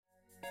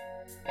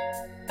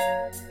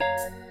Hello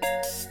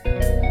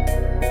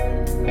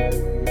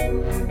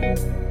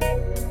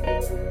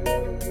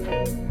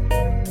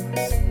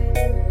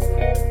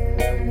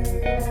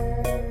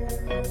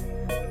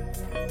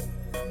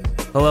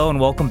and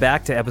welcome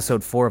back to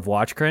episode 4 of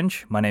Watch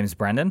Cringe. My name is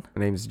Brendan.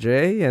 My name's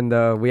Jay,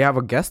 and we have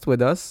a guest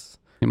with us.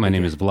 My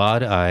name is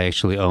Vlad. I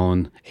actually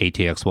own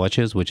ATX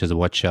Watches, which is a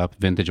watch shop,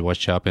 vintage watch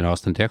shop in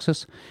Austin,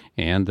 Texas.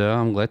 And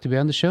I'm glad to be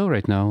on the show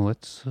right now.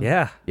 Let's.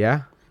 Yeah.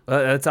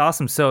 That's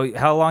awesome. So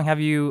how long have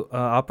you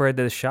operated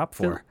this shop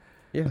for?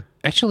 Yeah.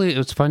 Actually,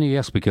 it's funny,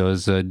 yes,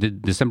 because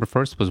December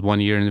 1st was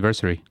 1 year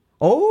anniversary.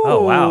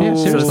 Oh wow. Yeah,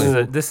 so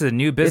seriously. this is a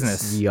new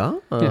business. It's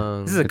young. Yeah.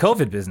 This is a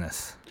COVID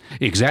business.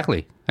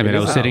 Exactly. I mean, I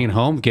was sitting at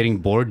home, getting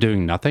bored,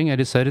 doing nothing. I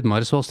decided might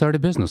as well start a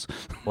business.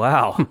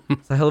 Wow.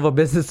 It's a hell of a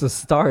business to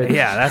start.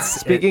 Yeah,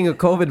 that's... Speaking of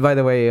COVID, by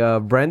the way,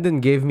 Brendan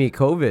gave me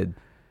COVID.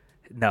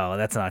 No,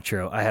 that's not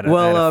true. I had a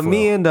flu.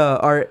 Me and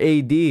our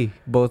AD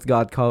both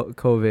got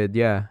COVID,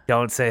 yeah.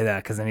 Don't say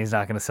that, because then he's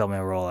not going to sell me a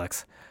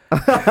Rolex.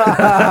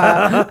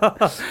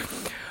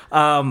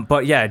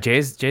 But yeah,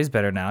 Jay's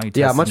better now. You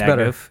tested much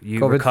negative. better. You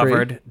COVID-free.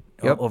 recovered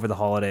Yep. over the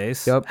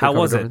holidays. Yep, How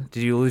was recovered. it?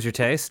 Did you lose your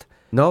taste?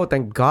 No,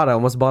 thank God. I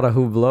almost bought a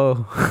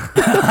Hublot.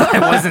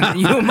 It wasn't.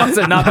 You must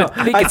have not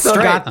been thinking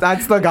straight. I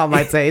still got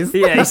my taste.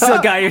 Yeah, you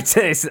still got your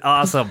taste.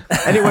 Awesome.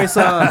 Anyways,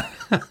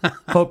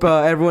 hope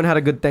everyone had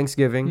a good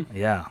Thanksgiving.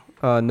 Yeah.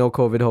 No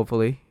COVID,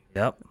 hopefully.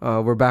 Yep.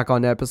 We're back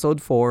on episode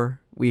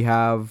 4. We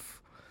have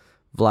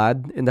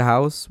Vlad in the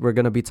house. We're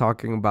going to be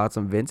talking about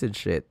some vintage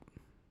shit,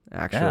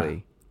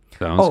 actually.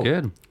 Sounds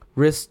good.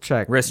 Wrist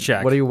check. Wrist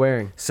check. What are you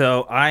wearing?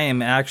 So I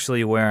am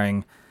actually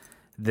wearing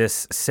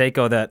this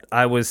Seiko that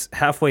I was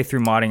halfway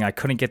through modding. I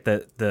couldn't get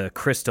the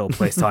crystal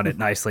placed on it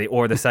nicely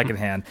or the second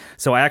hand.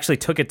 So I actually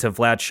took it to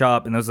Vlad's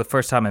shop, and that was the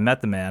first time I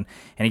met the man.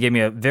 And he gave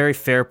me a very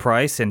fair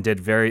price and did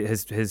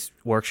his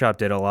workshop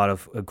did a lot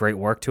of great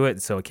work to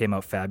it. So it came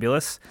out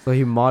fabulous. So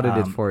he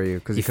modded it for you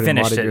because you couldn't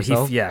mod it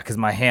yourself? Yeah, because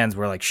my hands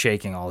were like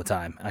shaking all the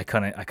time. I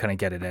couldn't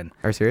get it in.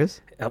 Are you serious?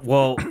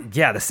 Well,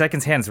 yeah, the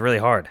second hand is really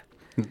hard.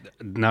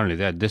 Not only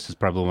that, this is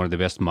probably one of the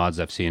best mods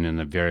I've seen in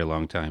a very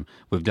long time.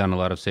 We've done a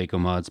lot of Seiko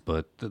mods,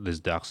 but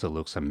this Doxa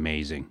looks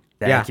amazing.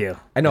 Thank you.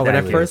 I know.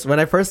 Thank you. When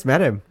I first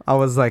met him, I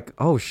was like,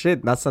 "Oh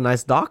shit, that's a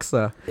nice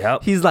Doxa."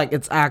 Yep. He's like,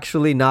 "It's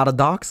actually not a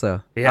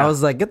Doxa." Yeah. I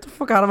was like, "Get the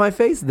fuck out of my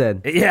face,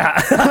 then."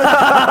 Yeah.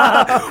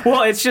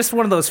 Well, it's just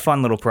one of those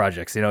fun little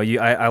projects. You know,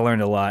 I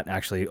learned a lot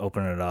actually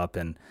opening it up,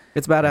 and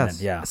It's badass.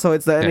 And, yeah. So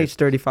it's the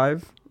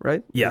NH35,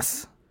 right?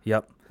 yes,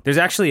 yep. There's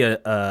actually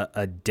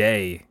a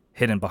day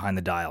hidden behind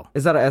the dial.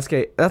 Is that a SK?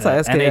 That's a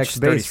SKX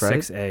base,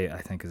 right? NH36A,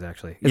 I think is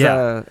actually. Is that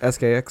a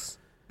SKX?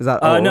 Is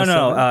that? No,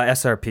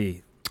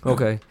 SRP.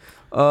 Okay.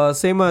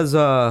 Same as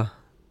last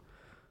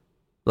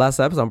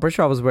episode. I'm pretty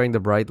sure I was wearing the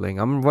Breitling.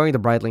 I'm wearing the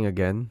Breitling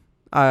again.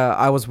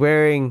 I was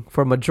wearing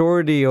for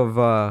majority of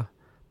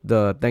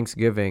the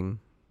Thanksgiving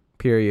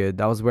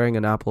period. I was wearing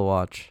an Apple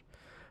Watch,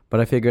 but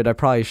I figured I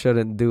probably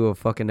shouldn't do a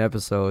fucking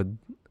episode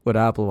with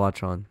Apple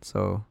Watch on.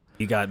 So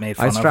You got made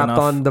fun I of strapped enough?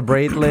 on the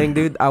Breitling,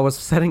 dude. I was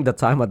setting the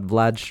time at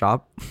Vlad's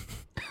shop.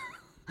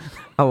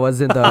 I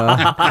wasn't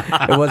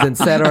it wasn't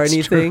set or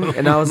anything,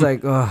 and I was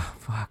like, oh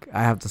fuck,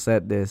 I have to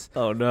set this.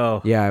 Oh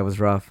no. Yeah, it was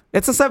rough.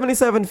 It's a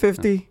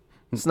 7750.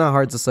 It's not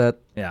hard to set.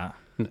 Yeah.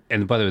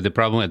 And by the way, the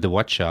problem at the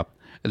watch shop,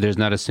 there's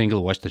not a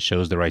single watch that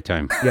shows the right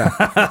time.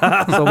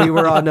 Yeah. So we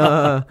were on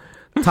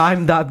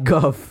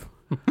time.gov.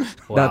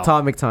 Wow. The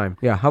atomic time.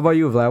 Yeah. How about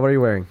you, Vlad? What are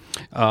you wearing?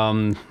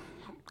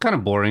 Kind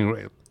of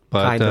boring,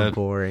 but Kind of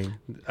boring.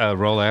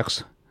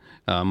 Rolex,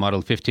 model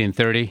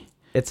 1530.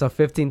 It's a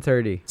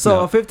 1530. So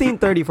a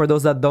 1530, for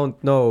those that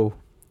don't know,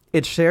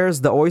 it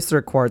shares the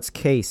oyster quartz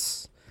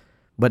case,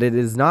 but it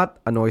is not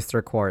an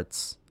oyster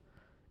quartz.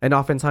 And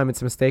oftentimes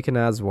it's mistaken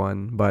as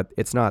one, but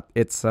it's not.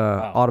 It's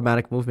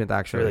automatic movement,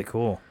 actually. Really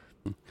cool.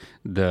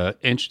 The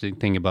interesting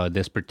thing about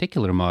this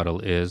particular model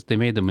is they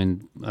made them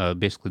in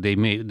basically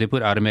they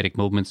put automatic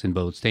movements in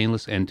both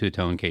stainless and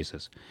two-tone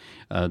cases.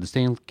 The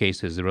stainless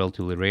case is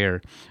relatively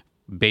rare.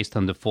 Based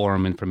on the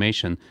forum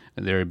information,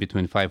 there are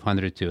between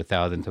 500 to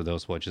 1,000 of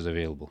those watches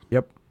available.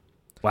 Yep.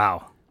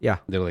 Wow. Yeah.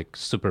 They're like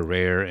super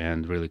rare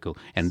and really cool.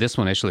 And this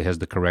one actually has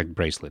the correct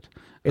bracelet.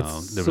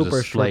 It's there super was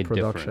a short slight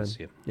production. difference.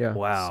 Yeah.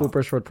 Wow.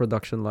 Super short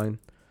production line.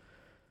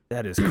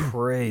 That is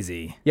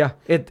crazy. Yeah.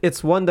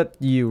 It's one that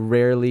you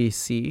rarely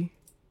see.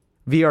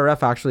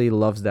 VRF actually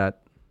loves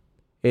that.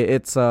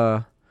 It's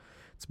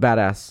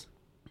badass.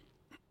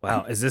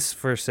 Wow. Is this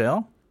for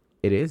sale?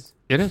 It is.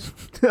 It is.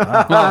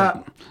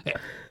 Well,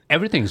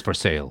 everything's for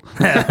sale.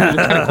 What kind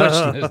of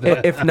question is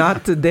that? If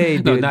not today,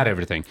 dude. No, not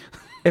everything.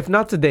 If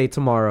not today,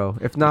 tomorrow.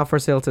 If not for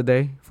sale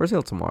today, for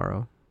sale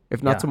tomorrow.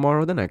 If not Yeah.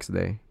 tomorrow, the next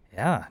day.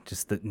 Yeah.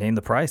 Just name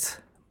the price.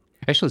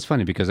 Actually, it's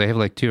funny because I have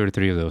like 2 or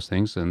 3 of those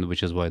things, and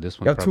which is why this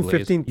one You have two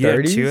probably is.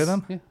 1530s? You have 2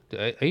 of them?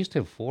 Yeah, I used to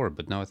have 4,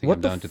 but now I think What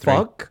I'm the down to 3.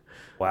 fuck?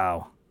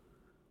 Wow.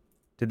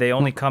 Did they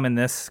only come in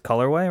this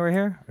colorway right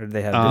here? Or did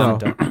they have No.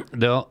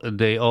 different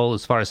They all,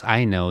 as far as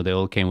I know, they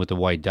all came with a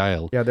white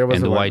dial. Yeah, there was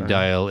and a the white white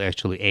dial. dial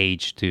actually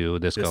aged to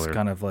this Just color.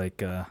 kind of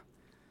like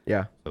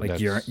Yeah. So Like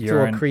that's- To a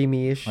urine,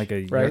 creamy-ish, like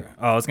a right?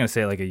 Oh, I was gonna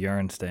say like a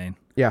urine stain.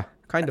 Yeah,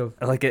 kind of.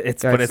 Like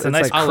it's, Yeah, but it's- it's a it's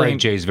nice like- I cream. like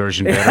Jay's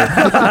version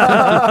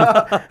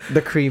better.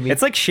 The creamy.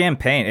 It's like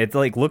champagne. It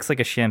like looks like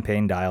a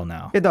champagne dial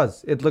now. It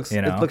does. It looks.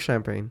 You know? It looks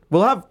champagne.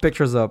 We'll have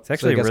pictures up. It's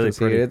actually so you guys really can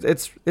see pretty.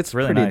 it. It's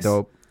really pretty nice.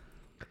 dope.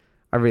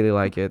 I really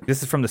like it.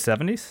 This is from the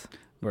 70s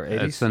or 80s.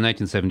 It's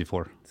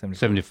 1974,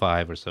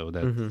 75 or so,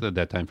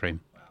 that time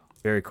frame.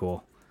 Very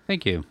cool.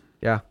 Thank you.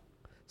 Yeah.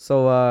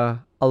 So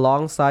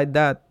alongside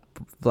that,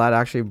 Vlad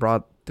actually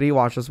brought 3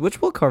 watches,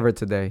 which we'll cover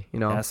today. You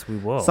know, Yes, we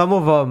will. some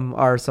of them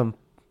are some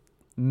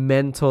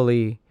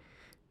mentally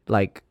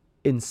like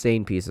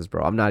insane pieces,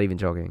 bro. I'm not even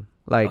joking.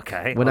 Like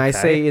Okay, when I okay.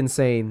 say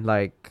insane,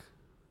 like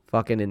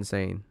fucking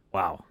insane.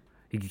 Wow.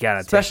 You gotta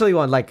Especially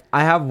one like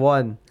I have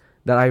one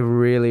that I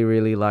really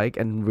really like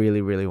and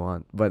really really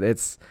want, but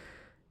it's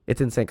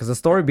insane because the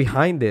story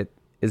behind it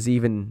is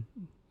even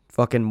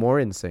fucking more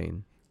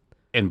insane.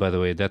 And by the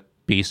way, that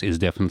piece is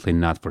definitely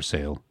not for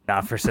sale.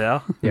 not for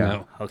sale. Yeah.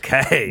 No.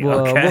 Okay. We'll,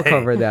 okay. we'll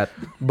cover that.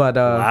 But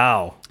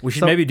Wow. We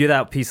should so- maybe do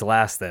that piece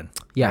last then.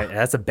 Yeah. Right?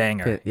 That's a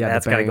banger. Yeah, the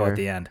That's gotta go banger. at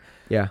the end.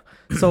 yeah.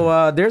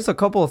 So there's a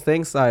couple of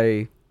things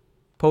I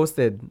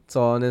posted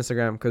on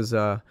Instagram because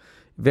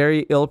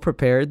very ill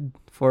prepared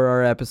for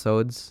our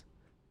episodes.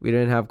 We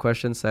didn't have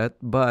questions set,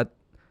 but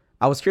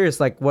I was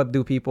curious, like, what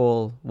do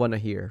people want to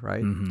hear,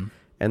 right? Mm-hmm.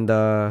 And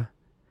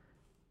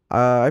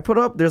I put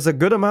up. There's a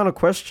good amount of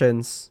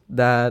questions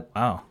that,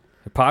 Wow.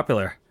 They're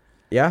popular.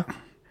 yeah.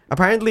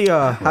 Apparently,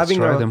 try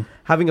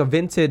having a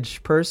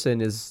vintage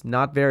person is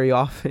not very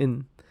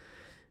often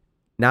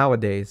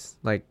nowadays.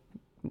 Like,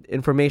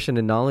 information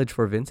and knowledge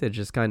for vintage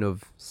is kind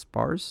of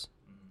sparse,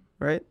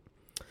 right?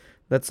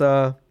 Let's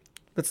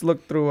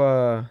look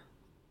through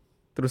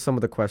some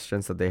of the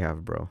questions that they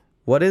have, bro.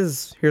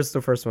 Here's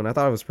the first one. I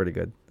thought it was pretty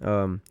good.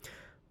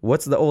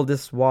 What's the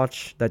oldest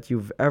watch that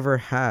you've ever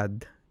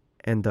had?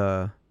 And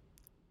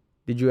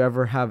did you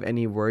ever have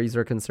any worries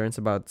or concerns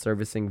about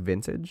servicing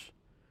vintage?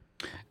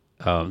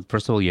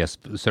 First of all, yes,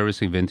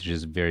 servicing vintage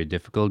is very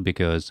difficult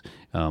because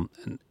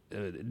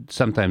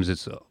sometimes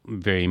it's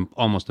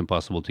almost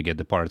impossible to get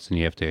the parts, and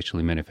you have to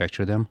actually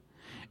manufacture them.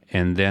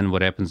 And then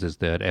what happens is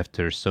that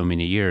after so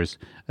many years,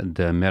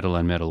 the metal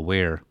on metal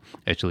wear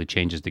actually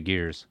changes the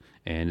gears,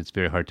 and it's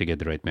very hard to get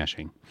the right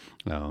meshing.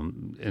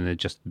 And it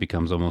just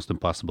becomes almost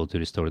impossible to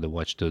restore the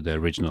watch to the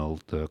original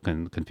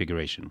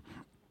configuration.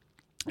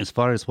 As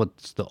far as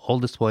what's the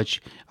oldest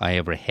watch I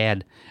ever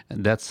had,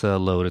 that's a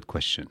loaded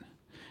question.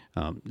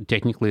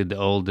 Technically, the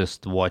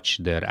oldest watch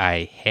that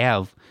I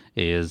have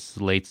is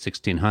late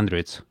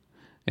 1600s.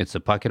 It's a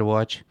pocket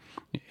watch.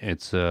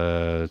 It's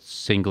a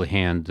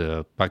single-hand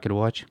pocket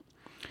watch,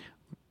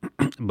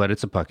 but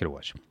it's a pocket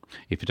watch.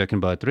 If you're talking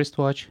about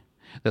wristwatch,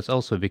 that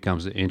also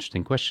becomes an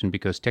interesting question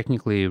because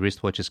technically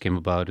wristwatches came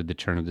about at the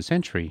turn of the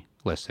century,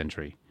 last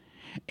century,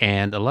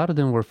 and a lot of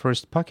them were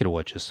first pocket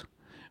watches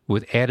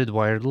with added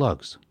wired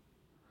lugs.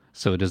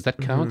 So does that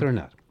count or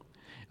not?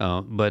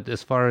 But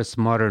as far as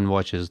modern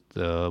watches,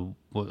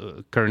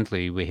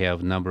 currently we have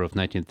a number of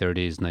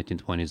 1930s,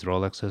 1920s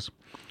Rolexes.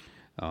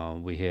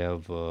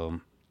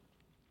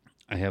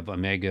 I have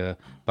Omega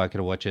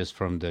pocket watches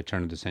from the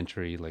turn of the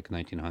century, like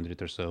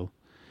 1900 or so.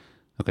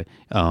 Okay.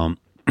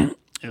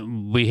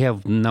 We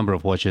have a number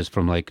of watches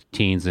from like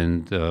teens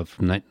and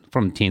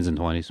from teens and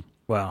 20s.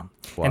 Wow.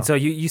 And so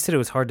you said it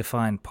was hard to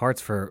find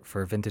parts for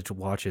vintage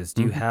watches.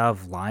 Do you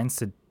have lines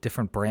to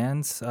different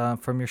brands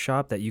from your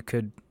shop that you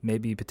could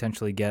maybe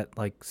potentially get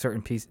like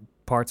certain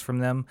parts from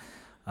them?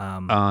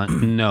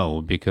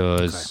 No,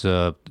 because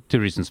 2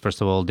 reasons.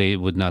 First of all, they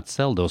would not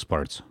sell those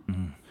parts.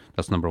 Mm-hmm.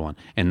 That's number one.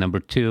 And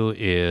number two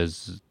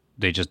is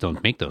they just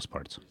don't make those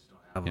parts.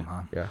 Have them,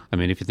 huh? Yeah. I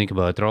mean, if you think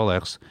about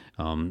Rolex,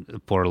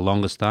 for the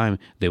longest time,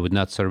 they would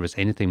not service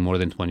anything more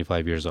than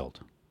 25 years old.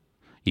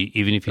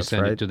 Even if you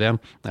send it to them,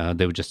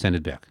 they would just send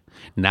it back.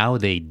 Now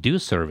they do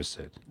service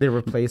it. They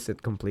replace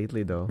it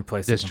completely, though.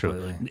 Replace That's it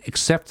completely. true.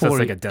 Except So it's for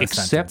like a death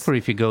sentence.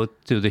 if you go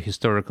to the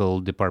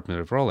historical department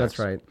of Rolex. That's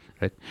right.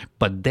 Right.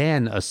 But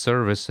then a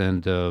service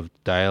and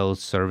dial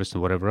service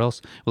and whatever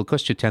else will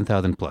cost you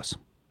 10,000 plus.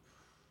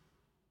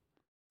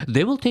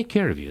 They will take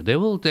care of you. They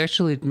will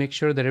actually make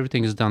sure that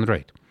everything is done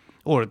right,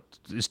 or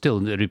still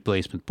the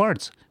replacement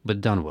parts, but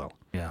done well.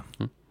 Yeah.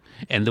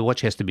 And the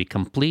watch has to be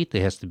complete.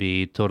 It has to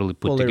be totally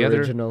put Fully together.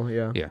 original,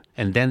 yeah. Yeah,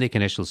 and then they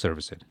can actually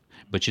service it.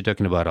 But you're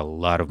talking about a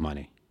lot of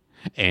money.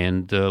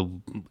 And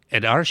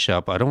at our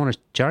shop, I don't want to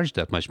charge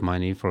that much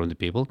money from the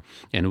people.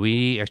 And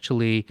we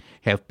actually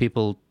have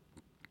people.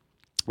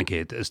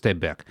 Okay, step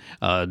back.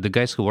 The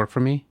guys who work for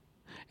me,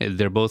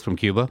 they're both from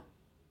Cuba,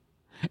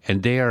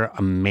 and they are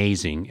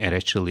amazing at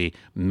actually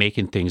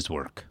making things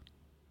work.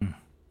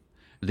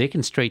 They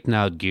can straighten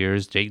out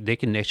gears. They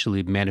can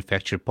actually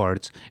manufacture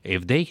parts.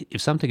 If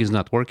something is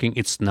not working,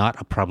 it's not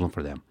a problem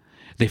for them.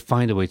 They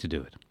find a way to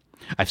do it.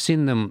 I've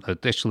seen them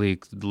actually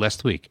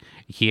last week.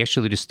 He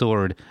actually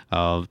restored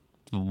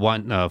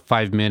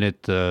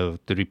 5-minute the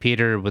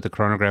repeater with a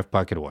chronograph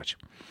pocket watch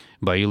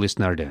by Ulysse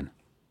Nardin.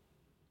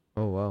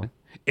 Oh, wow.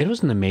 It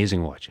was an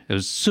amazing watch. It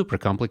was super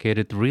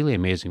complicated, really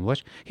amazing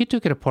watch. He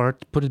took it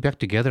apart, put it back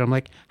together. I'm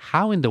like,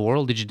 how in the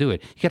world did you do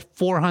it? He had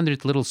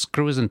 400 little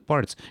screws and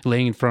parts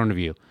laying in front of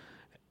you.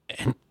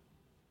 And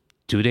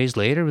 2 days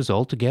later, it was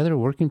all together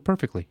working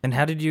perfectly. And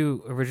how did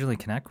you originally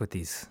connect with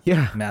these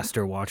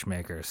master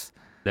watchmakers?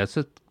 That's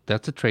a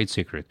trade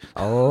secret.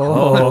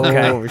 Oh,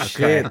 okay.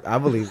 Shit. I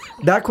believe.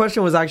 That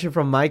question was actually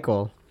from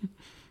Michael.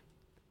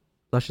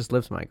 Luscious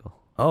Lips, Michael.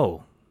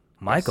 Oh,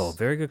 Michael,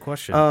 very good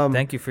question.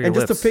 Thank you for your and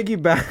just lips. to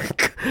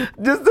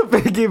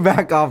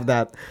piggyback off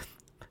that.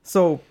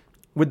 So,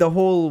 with the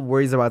whole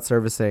worries about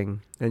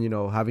servicing and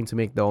having to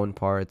make their own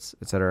parts,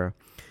 etc.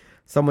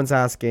 Someone's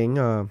asking,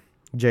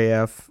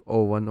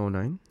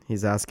 JF0109.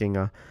 He's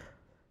asking,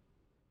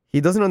 he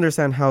doesn't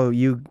understand how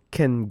you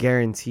can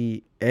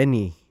guarantee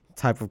any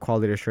type of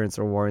quality assurance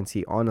or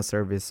warranty on a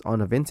service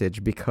on a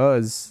vintage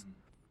because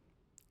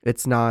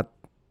it's not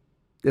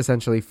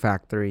essentially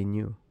factory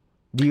new.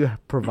 Do you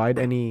provide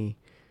any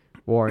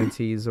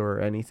warranties or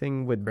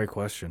anything with? Great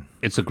question.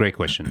 It's a great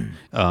question.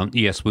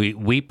 Yes,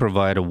 we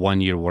provide a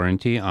 1-year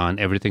warranty on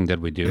everything that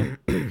we do,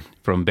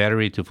 from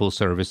battery to full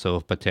service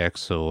of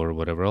Patex or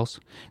whatever else.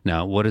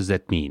 Now, what does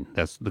that mean?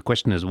 That's the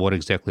question: is what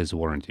exactly is a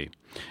warranty?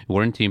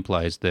 Warranty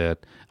implies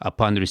that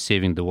upon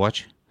receiving the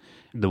watch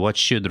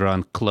should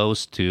run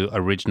close to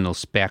original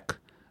spec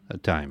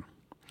time.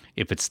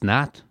 If it's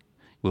not,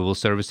 we will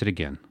service it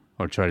again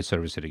or try to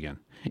service it again.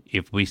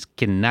 If we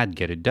cannot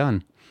get it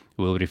done,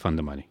 we'll refund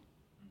the money.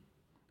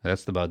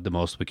 That's about the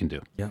most we can do.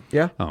 Yeah.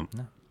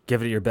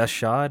 Give it your best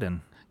shot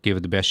and Give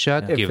it the best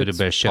shot. If Give it the it's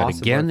best shot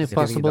possible, again if if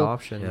it's giving you the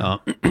possible.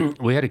 option,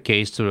 We had a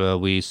case where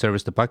we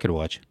serviced the pocket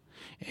watch,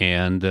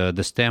 and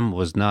the stem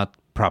was not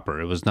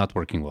proper. It was not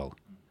working well.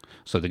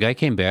 So the guy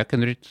came back,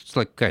 and it's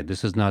like, guy,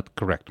 this is not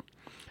correct.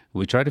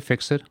 We tried to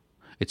fix it.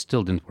 It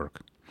still didn't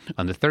work.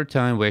 On the third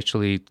time, we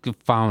actually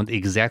found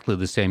exactly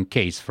the same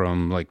case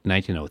from like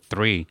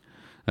 1903.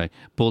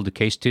 Pulled the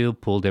case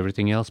tube, pulled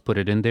everything else, put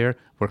it in there,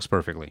 works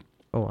perfectly.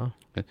 Oh wow.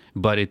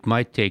 But it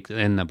might take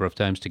a number of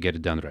times to get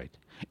it done right.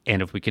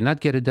 And if we cannot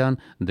get it done,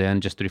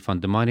 then just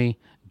refund the money,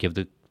 give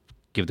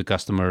the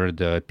customer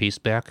the piece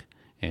back,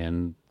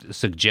 and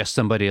suggest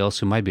somebody else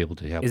who might be able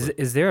to help.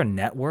 Is there a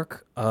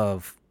network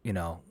of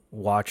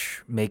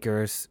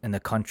watchmakers in the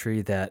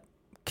country that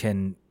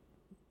can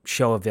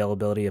show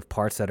availability of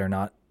parts that are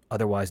not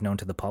otherwise known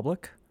to the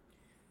public?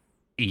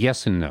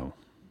 Yes and no.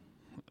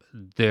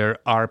 There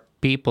are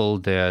people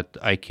that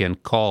I can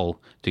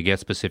call to get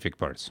specific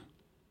parts.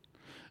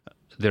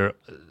 There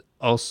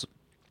also,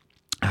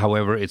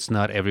 however, it's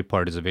not every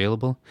part is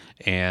available,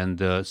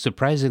 and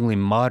surprisingly,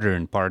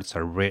 modern parts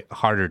are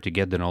harder to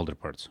get than older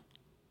parts.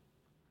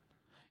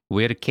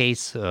 We had an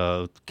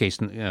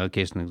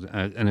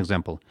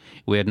example.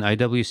 We had an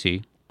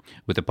IWC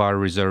with a power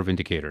reserve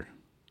indicator,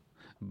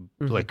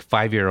 like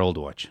 5-year-old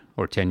watch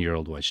or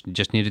 10-year-old watch,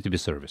 just needed to be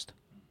serviced.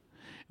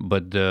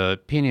 But the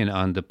pinion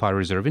on the power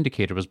reserve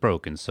indicator was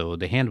broken, so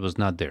the hand was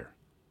not there.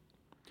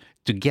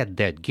 To get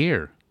that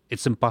gear,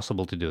 it's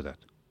impossible to do that.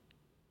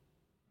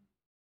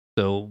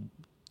 So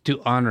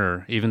to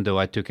honor, even though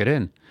I took it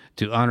in,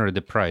 to honor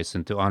the price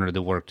and to honor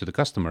the work to the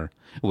customer,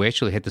 we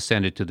actually had to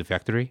send it to the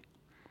factory,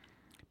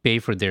 pay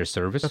for their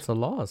service. That's a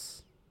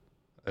loss.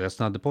 That's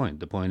not the point.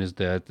 The point is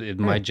that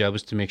my job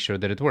is to make sure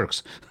that it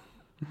works.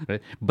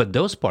 Right? But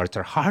those parts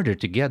are harder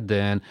to get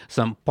than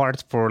some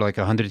parts for like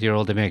a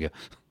 100-year-old Omega.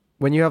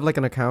 When you have like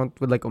an account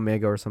with like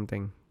Omega or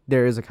something,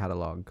 there is a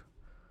catalog.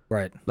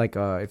 Right. Like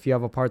if you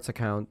have a parts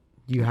account,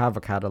 you have a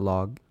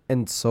catalog,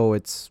 and so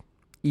it's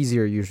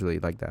easier usually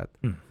like that.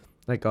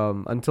 Like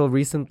until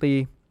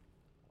recently,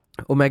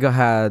 Omega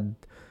had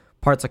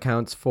parts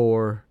accounts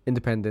for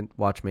independent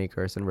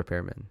watchmakers and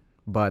repairmen,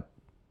 but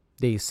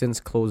they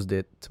since closed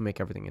it to make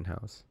everything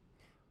in-house.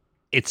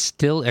 It's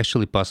still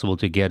actually possible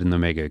to get an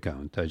Omega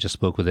account. I just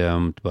spoke with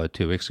them about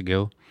 2 weeks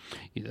ago.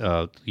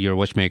 Your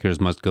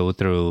watchmakers must go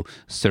through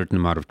a certain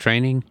amount of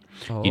training.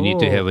 You need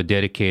to have a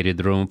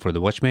dedicated room for the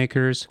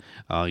watchmakers.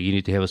 You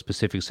need to have a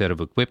specific set of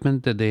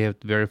equipment that they have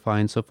to verify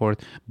and so forth.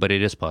 But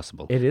it is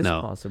possible. It is now,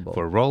 possible.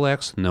 For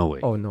Rolex, no way.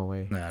 Oh, no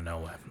way. Nah, no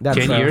way. That's,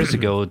 10 years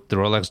ago, the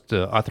Rolex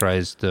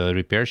authorized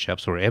repair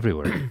shops were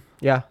everywhere.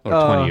 Yeah. Or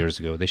 20 years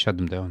ago, they shut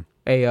them down.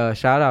 A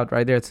shout out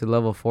right there to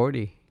Level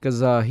 40.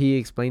 Because he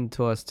explained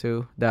to us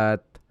too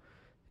that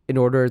in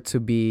order to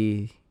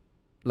be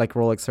like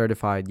Rolex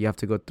certified, you have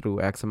to go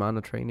through X amount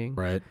of training.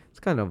 Right. It's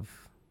kind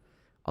of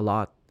a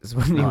lot, is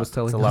what he was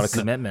telling us. It's a lot of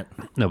commitment.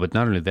 No, but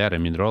not only that. I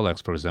mean,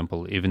 Rolex, for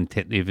example, even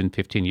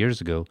 15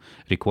 years ago,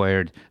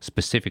 required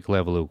specific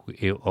level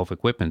of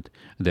equipment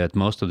that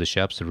most of the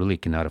shops really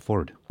cannot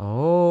afford.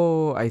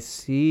 Oh, I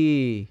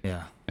see.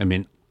 Yeah. I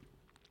mean,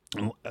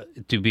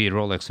 to be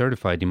Rolex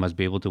certified, you must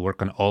be able to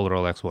work on all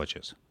Rolex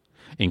watches,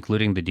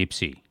 including the deep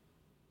sea.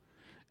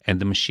 And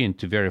the machine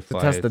to verify...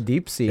 To test the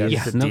deep sea.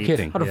 Yeah, no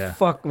kidding. How the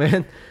fuck,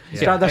 man?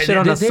 Yeah. Try that shit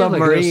on a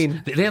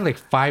submarine. They had like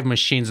 5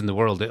 machines in the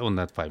world. Well,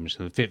 not 5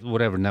 machines,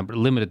 whatever number,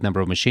 limited number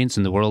of machines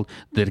in the world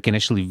that can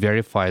actually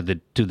verify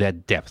to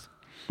that depth.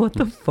 What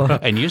the fuck?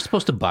 And you're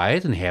supposed to buy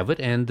it and have it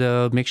and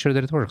make sure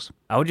that it works.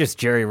 I would just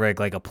jerry rig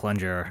like a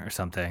plunger or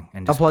something.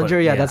 And A just plunger,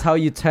 put, yeah, that's how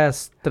you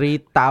test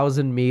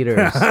 3,000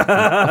 meters. A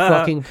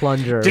fucking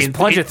plunger. Just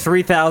plunge it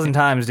 3,000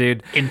 times,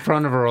 dude. In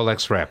front of a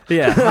Rolex wrap.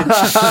 Yeah.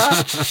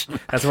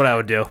 That's what I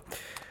would do.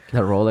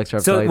 That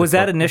Rolex. So was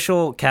that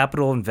initial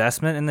capital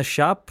investment in the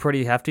shop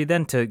pretty hefty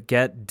then to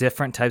get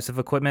different types of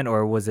equipment,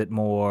 or was it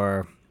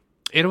more?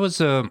 It was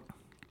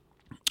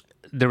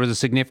there was a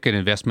significant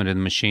investment in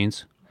the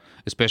machines,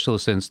 especially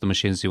since the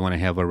machines you want to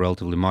have are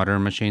relatively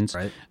modern machines.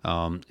 Right.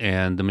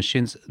 And the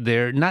machines,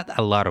 they're not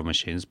a lot of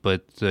machines,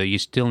 but you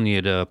still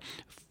need a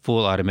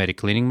full automatic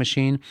cleaning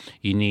machine.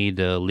 You need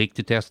leak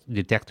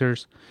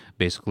detectors,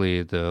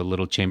 basically the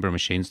little chamber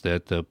machines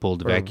that pull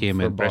the vacuum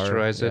for and bar,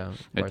 pressurize yeah,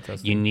 bar it.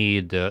 testing. You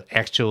need the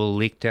actual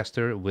leak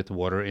tester with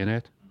water in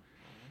it.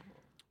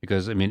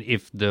 Because, I mean,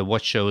 if the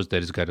watch shows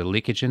that it's got a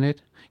leakage in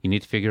it, you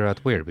need to figure out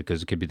where,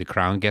 because it could be the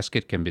crown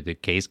gasket, can be the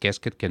case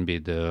gasket, can be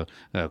the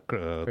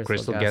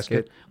crystal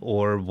gasket,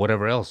 or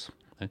whatever else.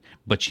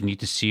 But you need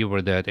to see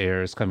where that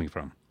air is coming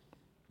from.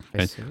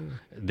 I see.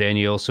 Then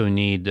you also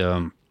need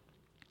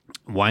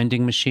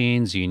winding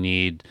machines. You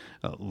need,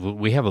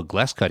 we have a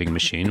glass cutting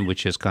machine,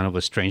 which is kind of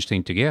a strange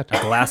thing to get.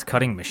 Glass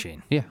cutting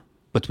machine. Yeah,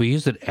 but we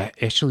use it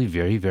actually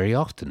very, very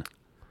often.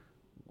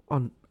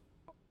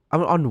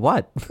 On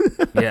what?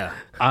 Yeah.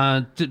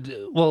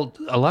 Well,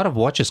 a lot of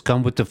watches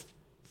come with the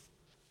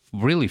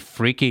really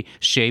freaky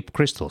shape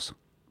crystals.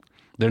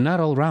 They're not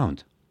all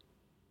round.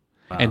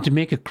 Wow. And to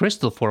make a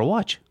crystal for a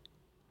watch,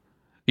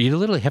 you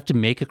literally have to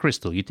make a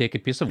crystal. You take a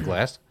piece of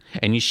glass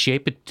and you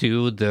shape it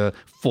to the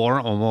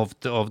form of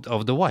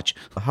the watch.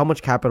 How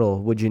much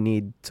capital would you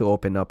need to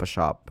open up a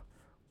shop?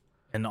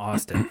 In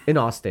Austin. In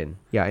Austin.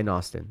 Yeah, in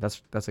Austin.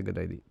 That's a good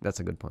idea. That's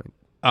a good point.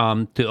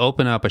 To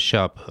open up a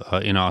shop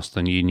in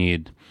Austin, you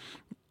need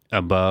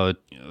about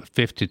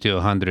 50 to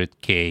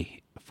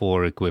 100K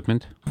for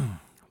equipment.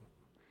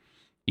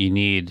 You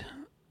need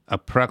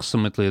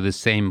approximately the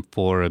same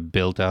for a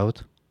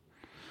build-out.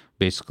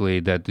 Basically,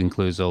 that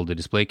includes all the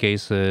display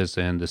cases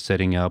and the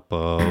setting up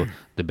of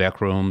the back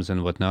rooms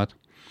and whatnot.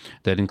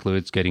 That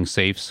includes getting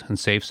safes, and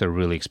safes are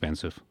really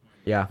expensive.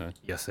 Yeah.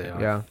 Yes, they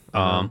are.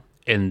 Yeah.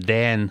 And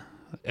then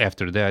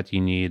after that,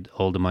 you need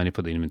all the money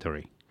for the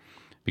inventory.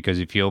 Because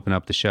if you open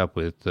up the shop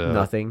with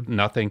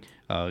Nothing.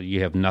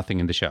 You have nothing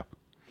in the shop.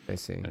 I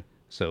see.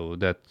 So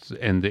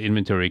and the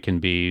inventory can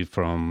be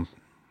from.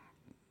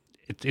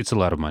 It's a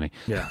lot of money.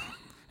 Yeah.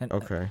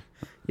 Okay.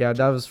 Yeah,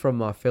 that was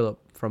from Philip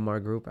from our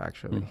group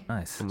actually.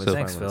 Nice. From his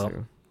Thanks, final Phil.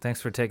 too.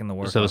 Thanks for taking the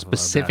work. So off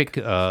specific,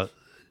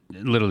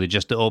 literally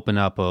just to open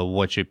up a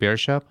watch repair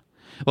shop.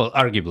 Well,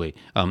 arguably,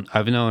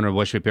 I've known a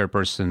watch repair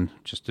person.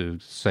 Just a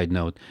side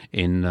note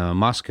in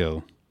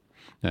Moscow.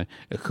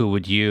 Who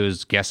would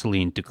use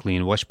gasoline to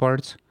clean watch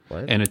parts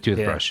and a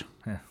toothbrush.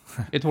 Yeah.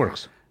 It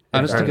works.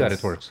 Honest to God,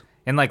 it works.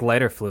 And like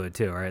lighter fluid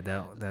too, right?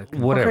 That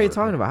Whatever. What are you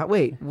talking about?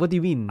 Wait, what do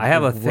you mean? I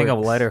have a it thing of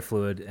works? lighter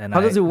fluid, and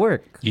How does it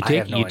work? You I take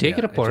have no take idea.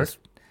 it apart. just-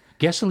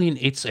 Gasoline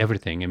eats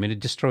everything. I mean,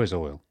 it destroys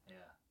oil.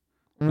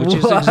 Which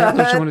is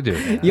exactly what you want to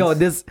do. Yo,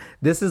 this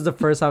is the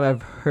first time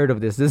I've heard of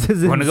this. This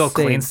is You want to go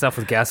insane. clean stuff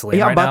with gasoline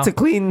Yeah, right I'm about now? to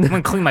clean. I'm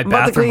gonna clean my I'm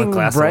about to bathroom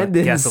clean with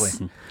Brandon's.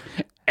 gasoline.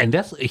 And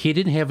he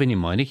didn't have any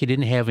money. He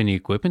didn't have any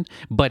equipment,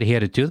 but he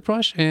had a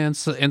toothbrush and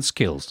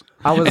skills.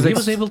 I was and he ex-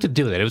 was able to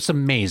do that. It was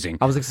amazing.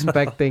 I was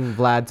expecting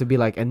Vlad to be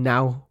like, and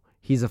now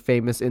he's a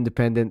famous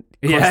independent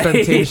Yeah.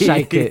 Konstantin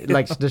Shaikin,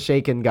 like the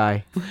Shaken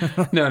guy.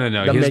 No,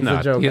 That he's makes the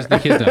not. joke. He's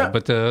not.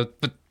 But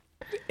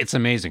it's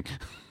amazing.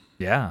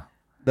 Yeah.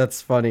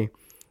 That's funny.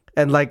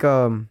 And like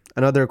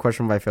another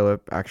question by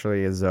Philip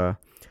actually is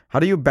how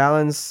do you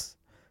balance,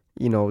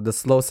 the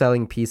slow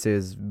selling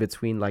pieces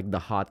between like the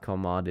hot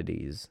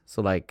commodities?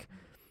 So like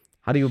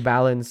how do you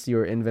balance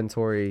your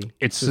inventory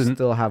to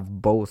still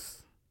have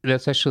both?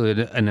 That's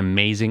actually an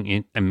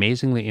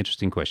amazingly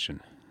interesting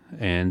question.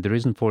 And the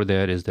reason for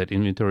that is that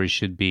inventory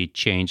should be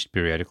changed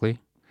periodically,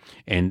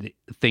 and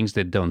things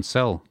that don't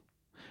sell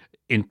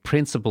in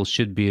principle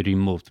should be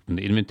removed from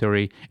the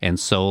inventory and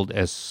sold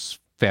as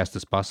fast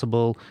as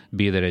possible,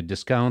 be that at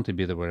discount,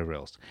 be that whatever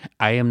else.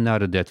 I am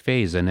not at that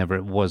phase. I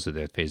never was at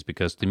that phase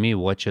because to me,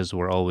 watches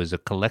were always a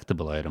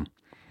collectible item.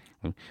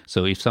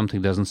 So if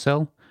something doesn't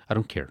sell, I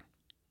don't care.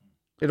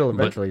 It'll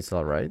eventually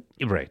sell, right?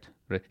 Right.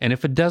 And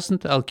if it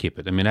doesn't, I'll keep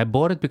it. I mean, I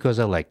bought it because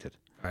I liked it.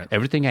 Right.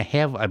 Everything I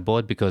have, I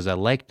bought because I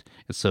liked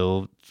it.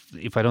 So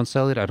if I don't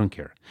sell it, I don't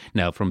care.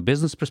 Now, from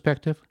business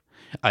perspective,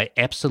 I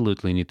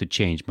absolutely need to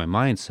change my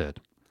mindset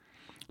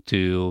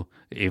to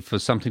if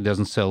something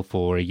doesn't sell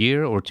for a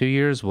year or 2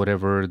 years,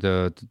 whatever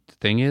the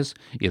thing is,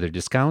 either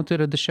discount it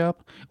at the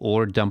shop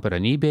or dump it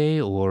on eBay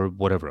or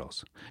whatever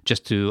else,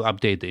 just to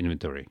update the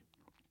inventory.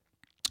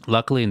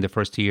 Luckily, in the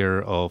first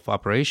year of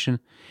operation,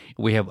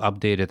 we have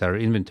updated our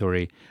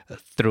inventory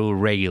through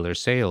regular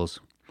sales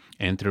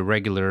and through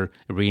regular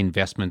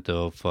reinvestment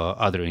of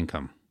other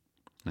income.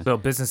 So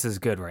business is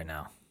good right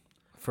now.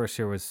 First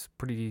year was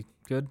pretty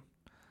good.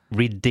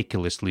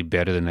 Ridiculously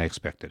better than I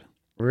expected.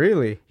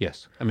 Really?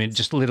 Yes. I mean,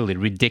 just literally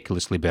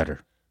ridiculously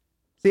better.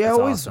 See, I That's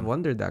always awesome.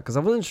 wondered that because I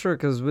wasn't sure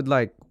because with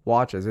like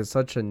watches, it's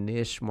such a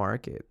niche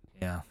market.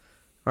 Yeah.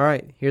 All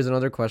right, here's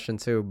another question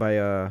too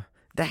by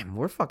damn,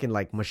 we're fucking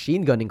like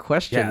machine gunning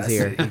questions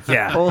here.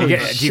 Yeah. Holy Do you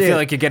shit. feel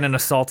like you're getting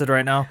assaulted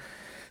right now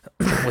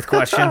with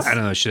questions? I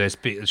don't know. Should I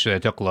speak? Should I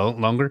talk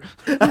longer?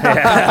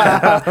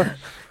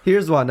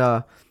 Here's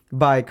one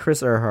by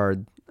Chris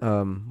Erhard.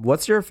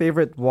 What's your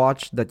favorite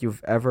watch that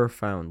you've ever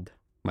found?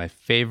 My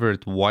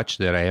favorite watch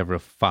that I ever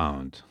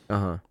found.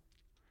 Uh-huh.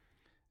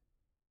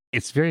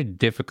 It's very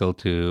difficult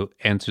to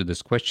answer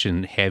this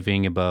question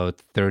having about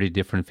 30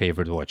 different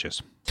favorite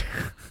watches.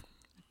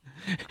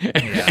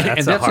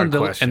 That's a hard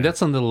question. And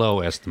that's on the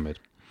low estimate.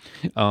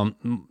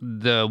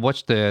 The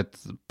watch that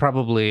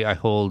probably I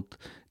hold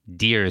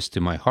dearest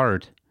to my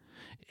heart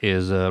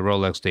is a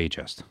Rolex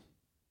Datejust.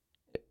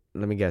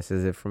 Let me guess,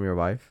 is it from your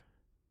wife?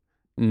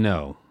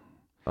 No,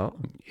 Oh.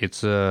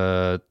 it's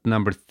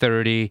number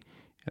 30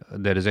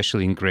 that is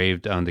actually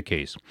engraved on the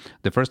case.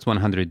 The first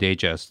 100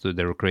 Datejusts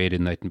that were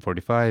created in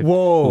 1945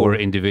 Whoa. were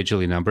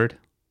individually numbered,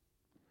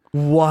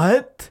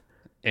 What?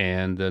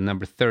 and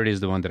number 30 is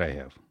the one that I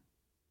have.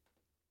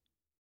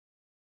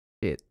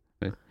 Shit.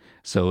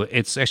 So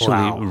it's actually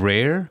Wow.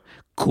 rare,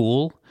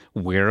 cool,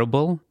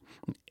 wearable,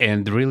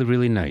 and really,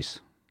 really nice.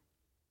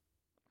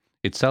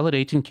 It's solid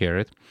 18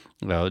 karat,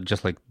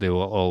 just like they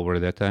all were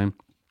at that time.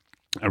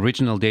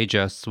 Original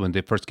Datejusts, when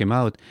they first came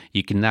out,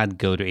 you cannot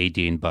go to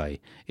AD and buy.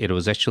 It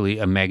was actually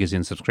a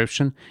magazine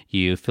subscription.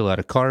 You fill out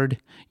a card,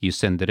 you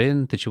send it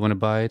in that you want to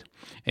buy it,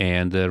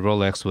 and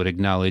Rolex would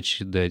acknowledge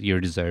that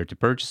your desire to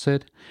purchase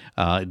it.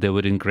 They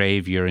would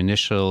engrave your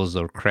initials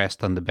or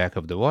crest on the back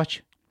of the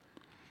watch.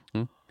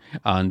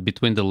 And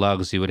between the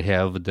lugs, you would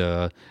have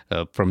the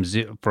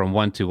from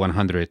 1 to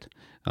 100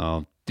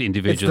 the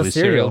individually It's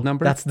the serial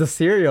number. That's the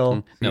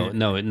serial.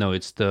 No,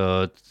 it's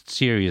the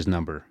series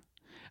number.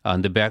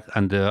 On the back,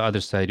 on the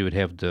other side, you would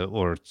have you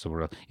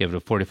have the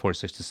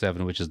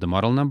 4467, which is the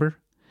model number.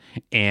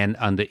 And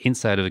on the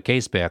inside of the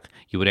case back,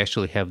 you would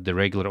actually have the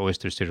regular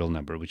Oyster serial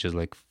number, which is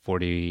like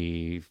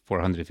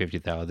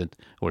 450,000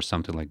 or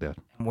something like that.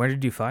 Where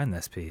did you find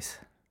this piece?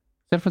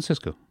 San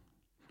Francisco.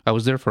 I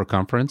was there for a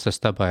conference. I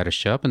stopped by at a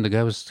shop, and the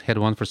guy had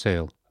one for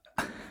sale.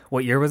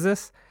 What year was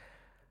this?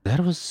 That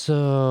was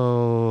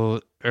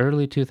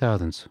early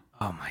 2000s.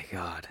 Oh my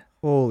God.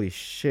 Holy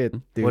shit,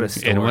 dude. What a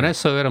story. And when I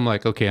saw it, I'm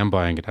like, okay, I'm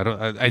buying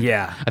it.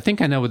 Yeah. I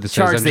think I know what this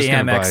Charge is. I'm the just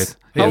gonna buy Amex.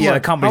 it. Yeah, the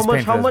company's paying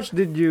for how this. much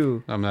did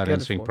you I'm not get it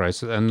answering for?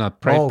 prices. I'm not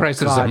Oh,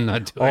 prices. God. I'm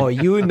not doing. Oh,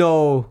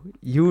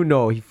 you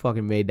know he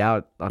fucking made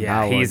out on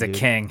Yeah, that he's one, a dude.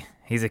 king.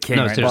 He's a king.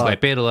 No, right seriously, now. I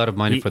paid a lot of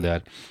money He- for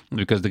that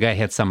because the guy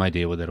had some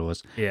idea what it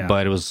was. Yeah.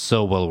 But it was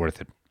so well worth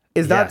it.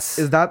 Is Yes.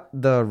 that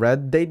the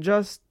red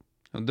Datejust?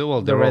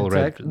 Well, The they're all red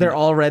red. text? They're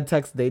all red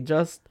text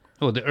Datejust?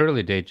 Oh, the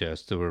early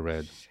Datejusts were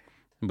red,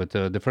 but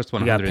the first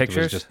got 100 was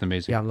pictures? just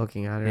amazing. Yeah, I'm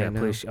looking at it Yeah, right now.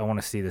 please. I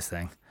want to see this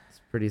thing. It's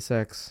pretty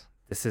sex.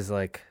 This is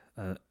like,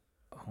 oh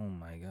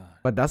my God.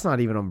 But that's not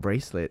even on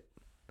bracelet.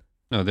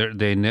 No,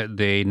 they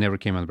never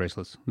came on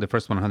bracelets. The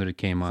first 100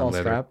 came It's on all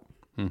leather. strap.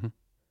 hmm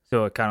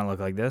So it kind of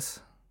looked like this.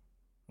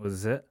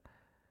 Was this it?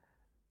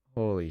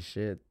 Holy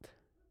shit.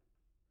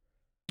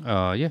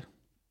 Yeah.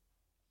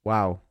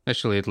 Wow.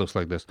 Actually, it looks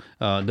like this.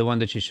 The one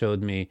that you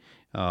showed me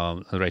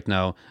right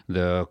now,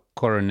 the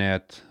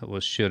coronet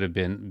should have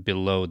been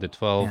below the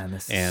 12 Yeah,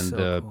 this is and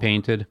so cool.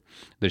 painted.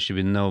 There should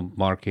be no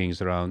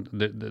markings around.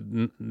 There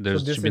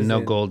So this should be is no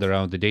in- gold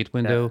around the date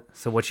window. Yeah.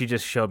 So what you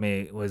just showed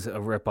me was a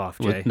ripoff,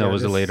 Jay. No, it Yeah,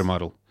 was a this- later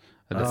model.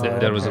 Oh,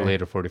 That was a okay.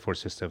 later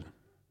 4467.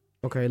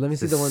 Okay, let me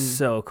see This the one. is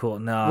so cool.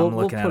 No, we'll I'm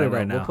looking put at it it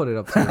right up. now. We'll put it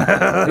up soon.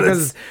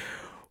 Because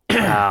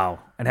Wow.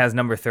 It has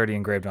number 30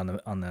 engraved on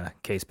the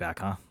case back,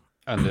 huh?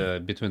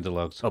 And between the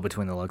lugs. Oh,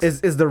 between the lugs.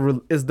 is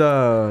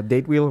the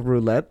date wheel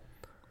roulette?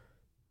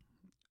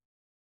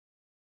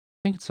 I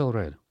think it's all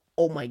red.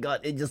 Oh my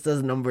god, it just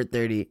says number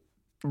 30.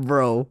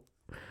 Bro.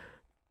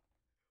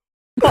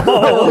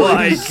 Oh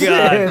my Shit.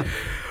 God.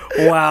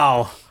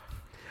 Wow.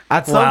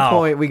 At some Wow.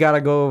 point, we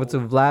gotta go over to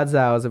Vlad's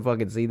house and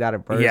fucking see that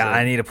in person. Yeah,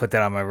 I need to put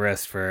that on my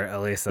wrist for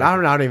at least I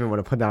don't even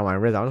want to put that on my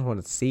wrist. I just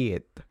want to see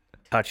it.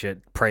 touch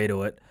it, pray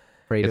to it.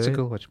 Pray to It's a it.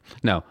 cool watch.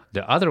 Now,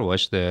 the other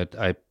watch that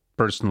I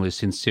personally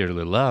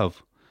sincerely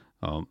love,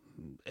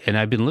 and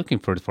I've been looking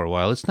for it for a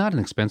while, it's not an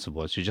expensive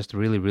watch, it's just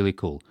really, really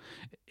cool,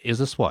 is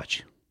a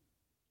Swatch.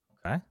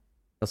 Okay.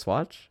 A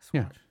Swatch?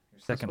 Yeah. Your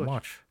second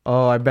watch.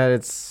 Oh, I bet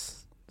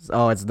it's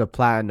the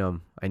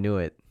platinum. I knew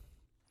it.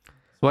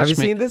 Swatch Have you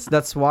ma- seen this?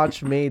 That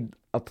Swatch made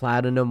a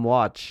platinum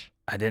watch,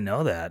 I didn't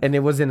know that. and it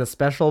was in a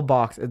special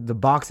box. The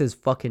box is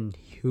fucking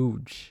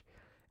huge,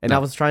 and I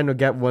was trying to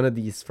get one of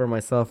these for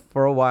myself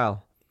for a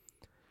while,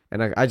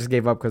 and I just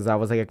gave up because I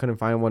was like I couldn't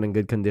find one in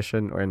good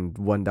condition and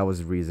one that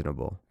was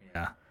reasonable.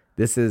 Yeah.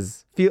 This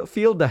is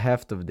feel the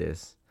heft of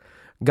this,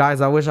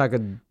 guys. I wish I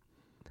could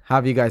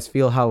have you guys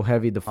feel how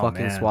heavy the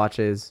fucking man. Swatch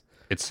is.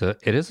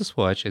 It is a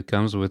Swatch. It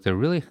comes with a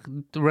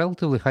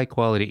relatively high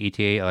quality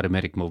ETA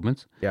automatic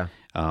movement. Yeah.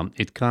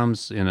 It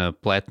comes in a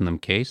platinum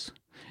case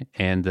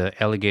and the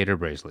alligator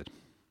bracelet.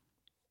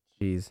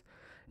 Jeez.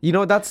 You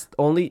know, that's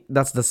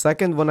the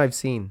second one I've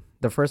seen.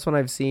 The first one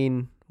I've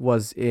seen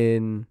was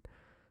in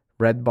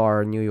Red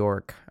Bar, New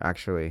York,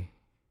 actually.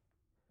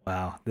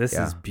 Wow, this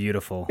is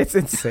beautiful. It's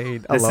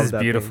insane. I This love is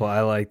that beautiful. thing.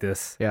 I like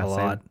this a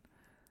lot.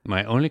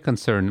 My only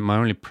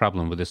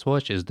problem with this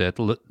watch is that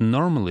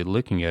normally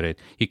looking at it,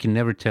 you can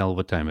never tell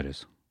what time it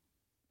is.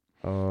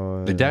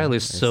 The dial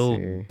is so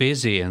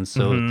busy and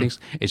so things.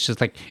 It's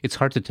just like it's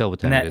hard to tell what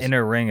time And it that is.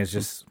 inner ring is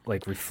just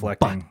like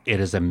reflecting. But it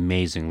is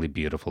amazingly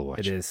beautiful watch.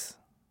 It is.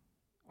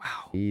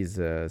 Wow.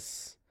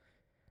 Jesus.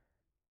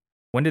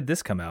 When did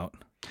this come out?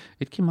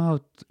 It came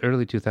out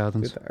early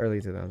 2000s.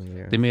 Early 2000s,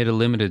 yeah. They made a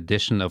limited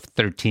edition of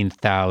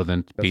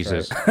 13,000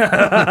 pieces.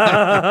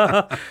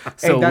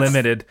 So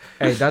limited.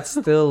 Hey, that's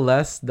still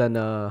less than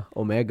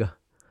Omega.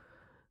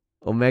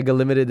 Omega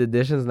limited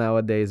editions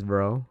nowadays,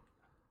 bro.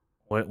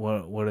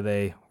 What do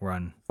they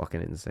run?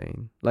 Fucking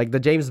insane. Like the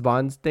James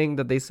Bond thing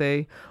that they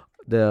say,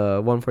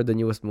 the one for the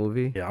newest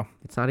movie. Yeah.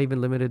 It's not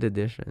even limited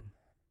edition.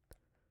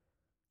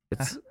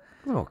 It's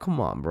oh, come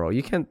on, bro.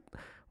 You can't.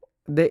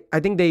 I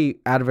think they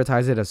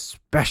advertise it as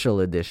special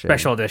edition.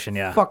 Special edition,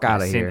 yeah. Fuck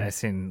outta here. I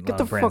seen Get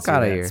the brands fuck do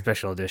outta that. here.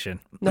 Special edition.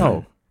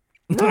 No.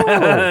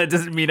 No. It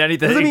doesn't mean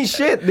anything. Doesn't mean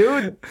shit,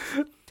 dude.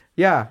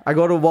 Yeah, I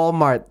go to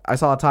Walmart. I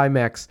saw a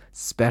Timex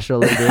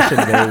special edition,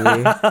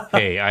 baby.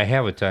 Hey, I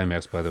have a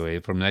Timex, by the way,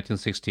 from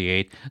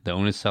 1968. The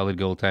only solid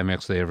gold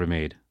Timex they ever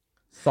made.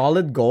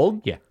 Solid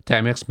gold? Yeah,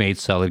 Timex made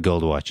solid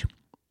gold watch.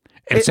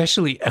 It's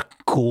actually a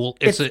cool.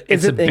 Is a it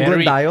England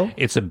battery dial?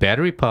 It's a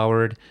battery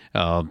powered.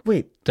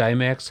 Wait.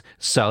 Timex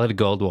solid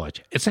gold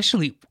watch. It's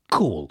actually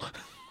cool.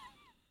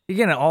 You're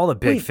getting all the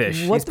big Wait,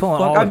 fish. what He's the pulling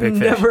fuck? all the I've big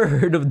fish. never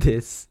heard of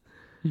this.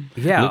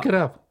 Yeah. Look it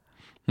up.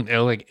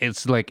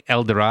 It's like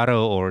El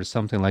Dorado or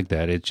something like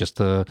that. It's just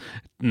a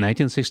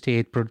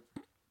 1968.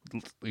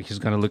 He's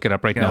gonna look it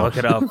up right now. Look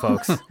it up,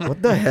 folks.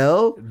 What the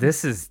hell?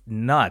 This is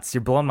nuts.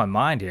 You're blowing my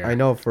mind here. I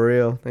know, for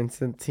real.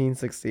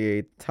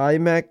 1968.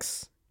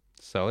 Timex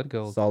Solid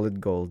gold. solid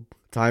gold.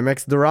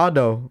 Timex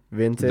Dorado.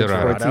 Vintage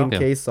Dorado.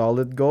 14K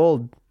solid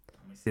gold.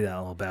 See that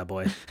little bad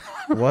boy.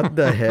 What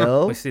the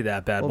hell? We see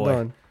that bad Hold boy.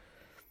 on.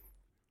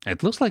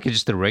 It looks like it's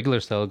just a regular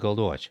solid gold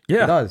watch,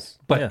 Yeah. It does.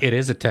 but Yeah. it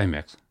is a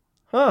Timex,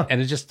 Huh. and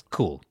it's just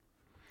cool.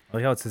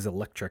 Look how it says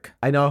electric.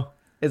 I know.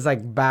 It's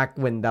like back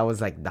when that was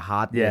like the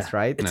hotness,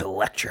 right? It's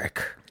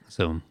electric.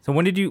 So, So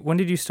when did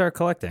you start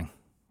collecting?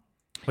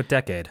 What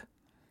decade?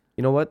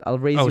 You know what? I'll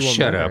raise you one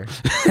shut better.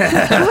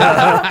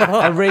 up.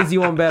 I'll raise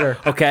you one better.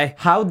 Okay.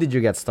 How did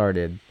you get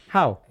started?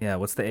 How? Yeah,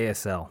 what's the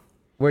ASL?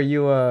 Were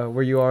you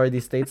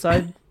already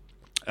stateside?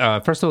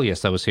 First of all,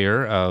 yes, I was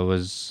here. I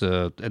was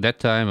at that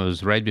time. It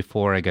was right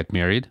before I got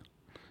married,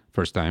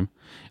 first time,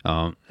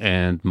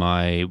 and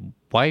my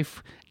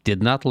wife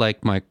did not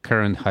like my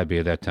current hobby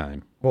at that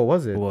time. What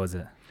was it? What was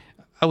it?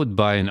 I would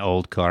buy an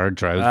old car,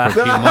 drive it for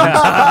a few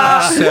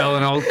months, sell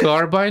an old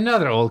car, buy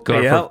another old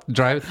car, Yep.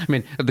 drive. I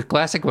mean, the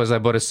classic was I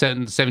bought a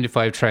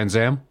 75 Trans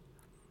Am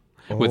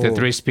with a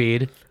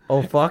 3-speed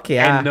Oh fuck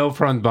yeah! and no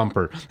front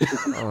bumper.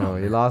 Oh,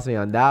 you lost me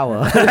on that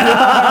one.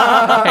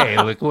 Hey,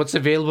 look, what's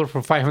available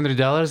for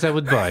 $500? I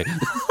would buy.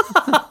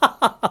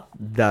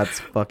 That's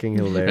fucking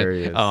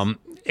hilarious.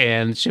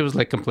 And she was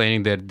like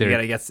complaining that You they're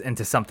gotta get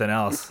into something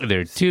else.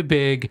 They're too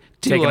big,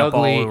 too Taking up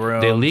all ugly. the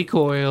room. They leak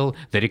oil.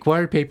 They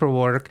require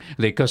paperwork.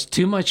 They cost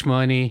too much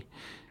money.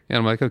 And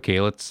I'm like, okay,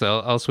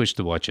 I'll switch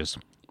to watches.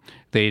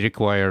 They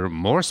require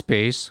more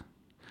space,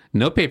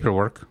 no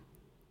paperwork.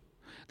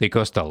 They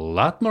cost a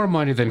lot more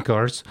money than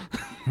cars.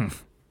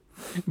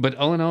 But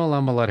all in all,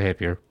 I'm a lot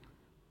happier.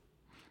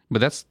 But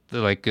that's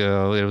like,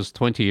 it was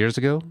 20 years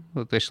ago.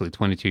 Well, actually,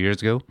 22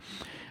 years ago.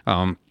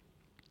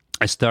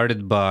 I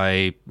started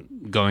by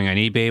going on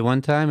eBay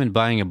one time and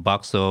buying a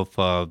box of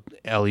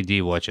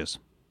LED watches.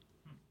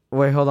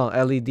 Wait, hold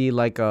on. LED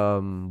like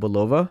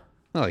Bulova?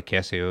 Well, like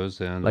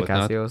Casios and Like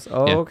whatnot. Casios?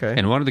 Oh, Yeah. okay.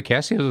 And one of the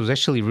Casios was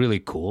actually really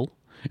cool.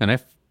 And I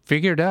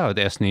figured out,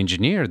 as an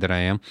engineer that I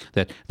am,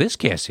 that this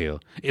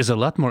Casio is a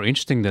lot more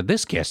interesting than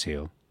this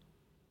Casio.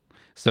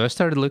 So I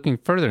started looking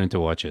further into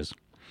watches.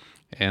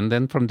 And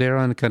then from there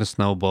on, it kind of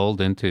snowballed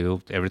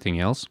into everything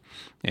else.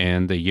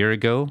 And a year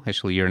ago,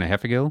 actually a year and a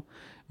half ago,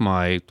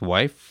 my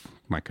wife,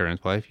 my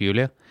current wife,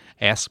 Yulia,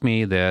 asked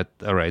me that,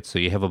 all right, so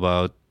you have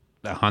about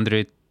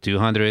 100,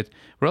 200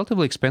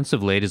 relatively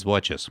expensive ladies'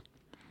 watches.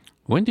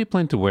 When do you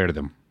plan to wear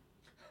them?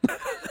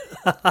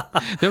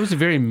 That was a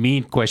very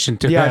mean question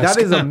to Yeah, ask.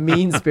 that is a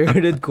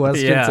mean-spirited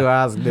question Yeah. to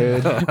ask,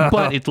 dude.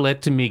 But it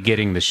led to me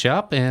getting the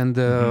shop and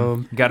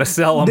Gotta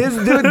sell them. This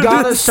dude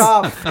got a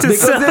shop because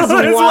sell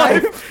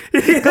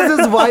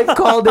his wife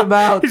called him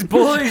out.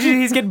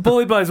 He's getting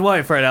bullied by his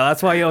wife right now.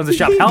 That's why he owns a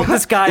shop. Help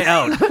this guy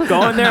out.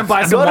 Go in there and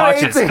buy some Go to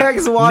watches.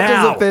 ATX Watches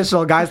Now.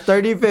 Official, guys,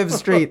 35th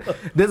Street.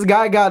 This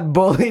guy got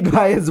bullied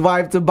by his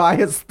wife to buy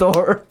a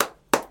store.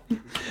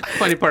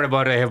 funny part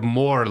about it, I have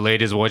more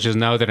ladies' watches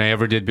now than I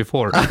ever did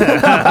before.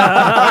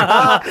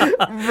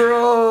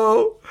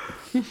 Bro,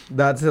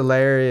 that's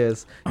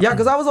hilarious. Yeah,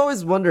 because I was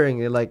always wondering,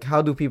 like,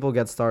 how do people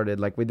get started?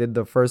 Like, we did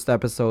the first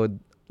episode,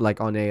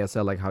 like, on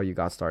ASL, like, how you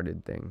got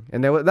started thing.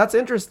 And that's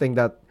interesting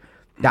that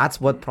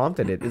That's what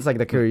prompted it. It's like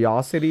the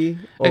curiosity.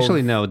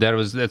 Actually, no,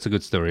 that's a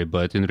good story.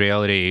 But in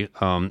reality,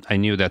 I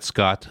knew that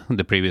Scott,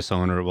 the previous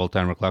owner of Old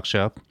Timer Clock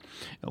Shop,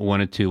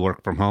 wanted to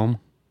work from home.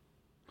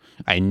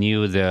 I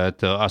knew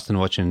that Austin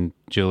Watch and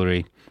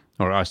Jewelry,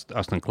 or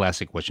Austin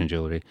Classic Watch and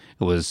Jewelry,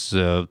 was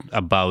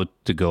about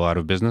to go out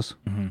of business.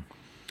 Mm-hmm.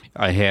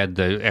 I had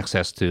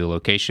access to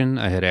location.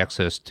 I had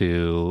access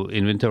to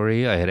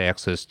inventory. I had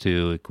access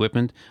to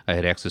equipment. I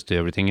had access to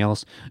everything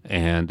else.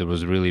 And there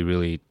was really,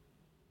 really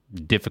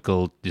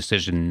difficult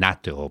decision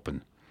not to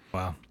open.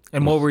 Wow.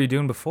 And what were you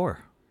doing before?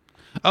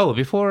 Oh,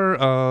 before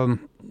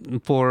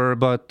for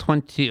about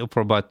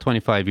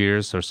 25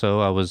 years or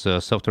so, I was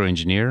a software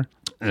engineer,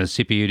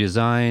 CPU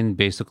design.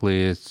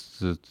 Basically,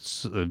 it's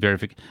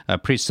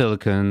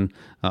pre-silicon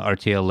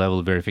RTL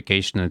level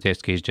verification and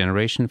test case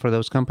generation for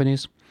those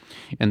companies.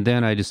 And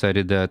then I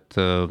decided that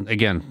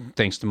again,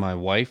 thanks to my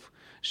wife,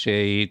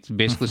 she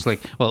basically is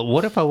like, well,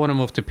 what if I want to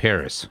move to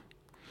Paris?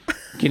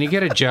 Can you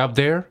get a job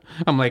there?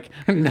 I'm like,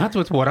 not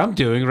with what I'm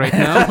doing right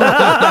now.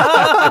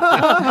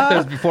 That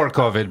was before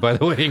COVID, by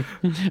the way.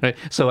 Right.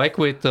 So I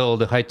quit all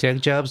the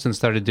high-tech jobs and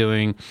started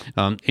doing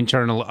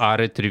internal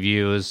audit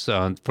reviews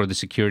for the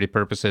security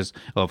purposes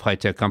of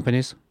high-tech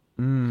companies.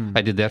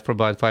 I did that for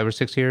about 5 or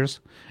 6 years.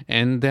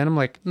 And then I'm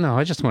like, no,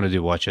 I just want to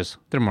do watches.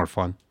 They're more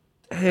fun.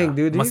 Dang,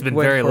 dude, Must you have been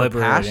went very for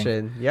liberating.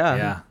 passion. Yeah.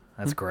 Yeah,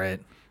 that's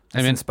great.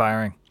 That's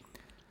inspiring.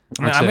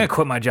 I'm gonna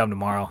quit my job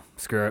tomorrow.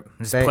 Screw it.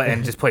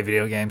 Just play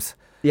video games.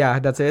 Yeah,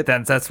 that's it.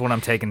 That's what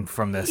I'm taking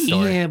from this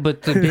story. Yeah,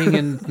 but being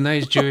a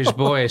nice Jewish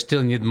boy, I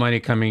still need money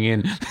coming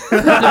in.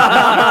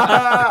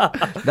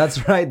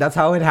 That's right. That's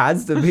how it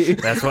has to be.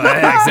 That's what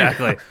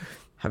exactly.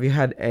 Have you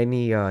had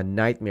any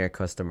nightmare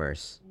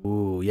customers?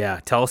 Ooh,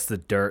 yeah. Tell us the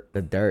dirt.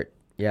 The dirt.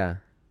 Yeah.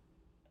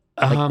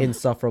 Like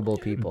insufferable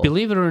people.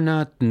 Believe it or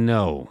not,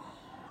 no.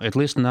 At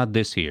least not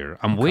this year.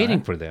 I'm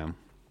waiting for them.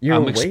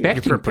 I'm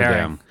expecting for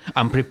them.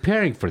 I'm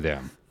preparing for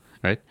them,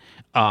 right?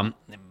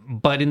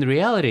 But in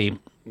reality,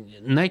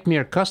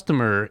 nightmare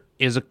customer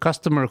is a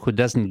customer who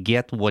doesn't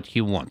get what he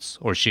wants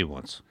or she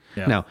wants.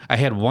 Yeah. Now, I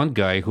had one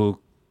guy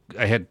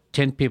I had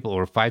 10 people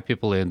or 5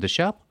 people in the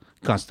shop,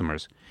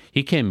 customers.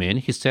 He came in,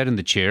 he sat in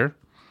the chair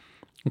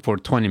for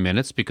 20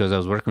 minutes because I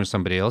was working with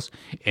somebody else,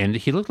 and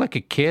he looked like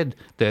a kid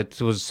that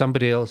was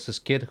somebody else's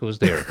kid who was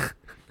there.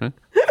 Right?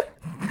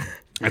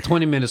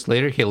 20 minutes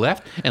later, he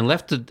left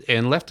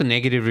a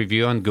negative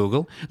review on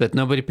Google that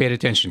nobody paid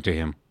attention to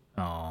him.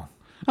 Oh,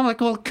 I'm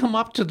like, well, come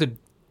up to the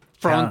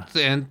front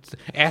and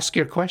ask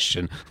your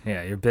question.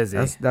 Yeah, you're busy.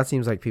 That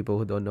seems like people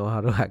who don't know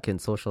how to hack in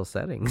social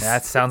settings.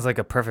 That sounds like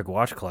a perfect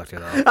watch collector,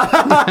 though.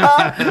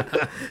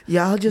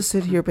 Yeah, I'll just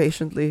sit here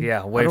patiently.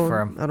 Yeah, wait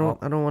for him. I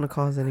don't want to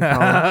cause any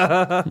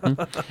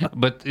problems.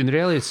 But in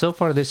reality, so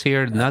far this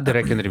year, not that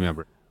I can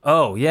remember.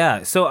 Oh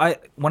yeah. So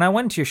when I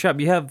went into your shop,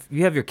 you have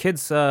your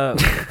kids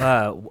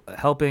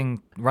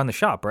helping run the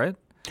shop, right?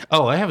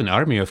 Oh, I have an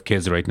army of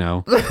kids right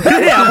now.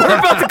 Yeah, we're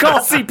about to call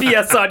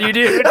CPS on you,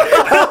 dude.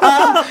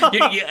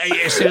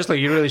 Seriously,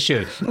 you really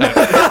should.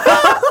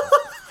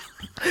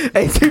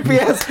 Hey,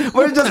 CPS,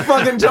 we're just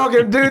fucking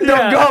joking, dude.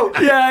 Don't go.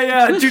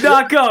 Yeah. Do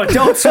not go.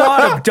 Don't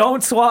swat him.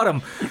 Don't swat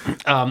him.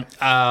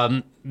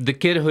 The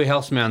kid who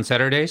helps me on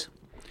Saturdays,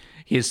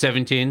 he's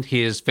 17.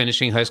 He is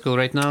finishing high school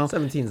right now.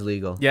 17 is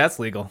legal. Yeah, it's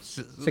legal.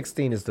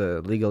 16 is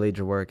the legal age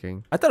of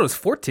working. I thought it was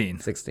 14.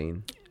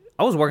 16.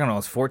 I was working when I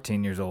was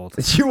 14 years old.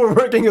 You were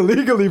working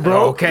illegally,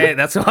 bro. Okay,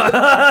 that's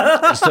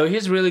why. So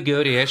he's really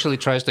good. He actually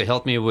tries to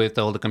help me with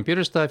all the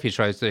computer stuff. He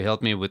tries to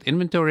help me with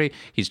inventory.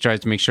 He tries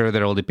to make sure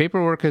that all the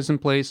paperwork is in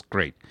place.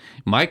 Great.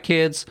 My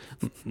kids,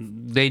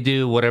 they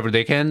do whatever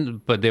they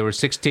can, but they were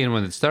 16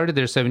 when it started.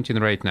 They're 17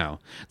 right now.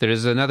 There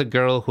is another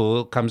girl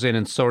who comes in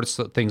and sorts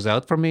things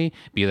out for me,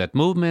 be that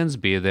movements,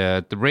 be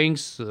that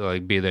rings,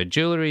 be that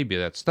jewelry, be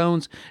that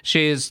stones.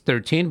 She is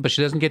 13, but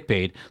she doesn't get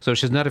paid, so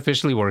she's not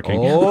officially working.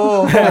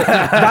 Oh,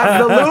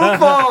 that's the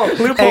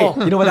loophole.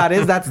 Hey, you know what that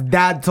is? That's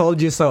Dad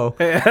told you so.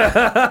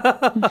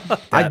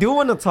 I do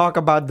want to talk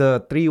about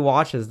the 3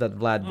 watches that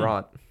Vlad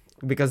brought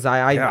because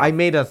I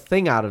made a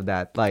thing out of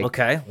that. Like,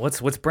 okay, let's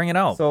bring it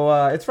out.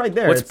 So it's right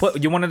there.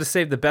 You wanted to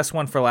save the best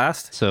one for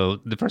last? So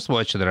the first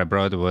watch that I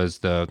brought was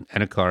the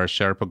Anacar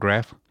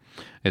Sharpograph.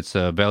 It's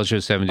a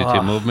Belgium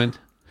 72 movement.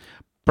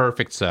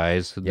 Perfect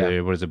size. Yeah.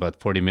 There was about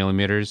 40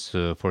 millimeters,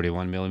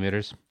 41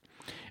 millimeters.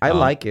 I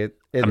like it.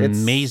 It's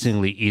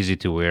amazingly easy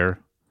to wear.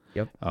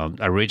 Yep.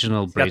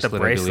 Original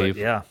bracelet, I believe.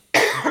 Yeah.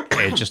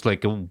 It's just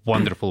like a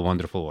wonderful,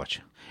 wonderful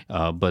watch.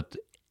 But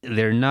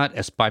they're not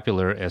as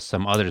popular as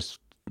some others.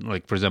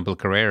 Like, for example,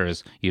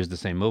 Carreras use the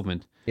same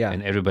movement. Yeah.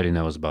 And everybody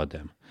knows about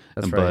them.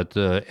 That's right. But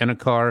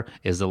Anacar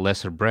is a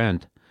lesser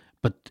brand.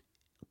 But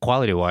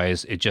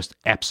quality-wise, it's just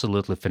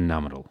absolutely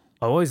phenomenal.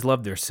 I always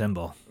loved their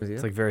symbol.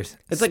 It's like very.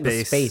 It's like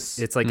the space.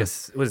 It's like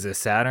what is it?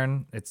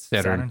 Saturn. It's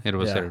Saturn. It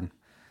was Saturn.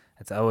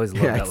 It's always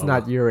loved that it's logo.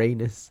 not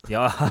Uranus.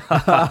 Yeah.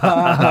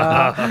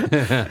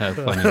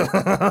 Funny.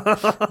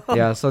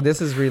 Yeah, so this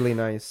is really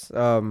nice.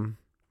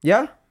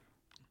 Yeah.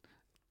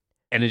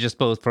 And it's just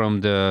both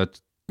from the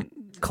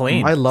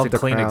clean. I love it's a the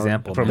clean crown.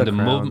 example. From man. The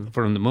crown.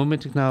 from the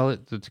movement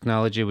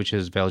technology, which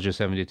is Velgio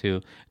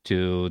 72,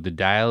 to the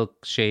dial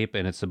shape,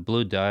 and it's a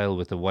blue dial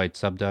with the white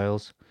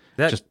subdials.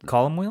 that just-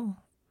 column wheel.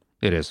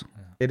 It is.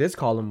 It is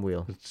column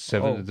wheel. It's the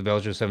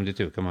Velgio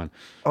 72. Come on.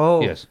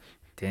 Oh. Yes.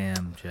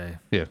 Damn, Jay.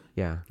 Yeah.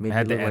 Yeah. I Made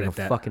had me to look like edit a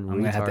that. fucking I'm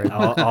gonna have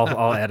retard. to,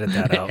 I'll edit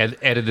that out.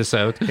 Edit this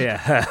out.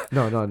 Yeah.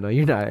 No,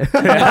 you're not.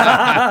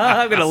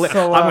 I'm gonna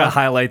So, I'm gonna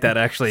highlight that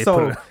actually.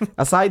 So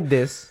aside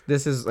this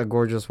is a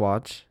gorgeous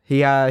watch. He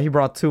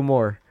brought two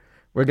more.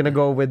 We're gonna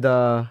go with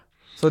so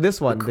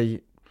this one,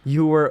 the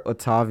Ewer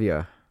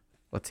Otavia.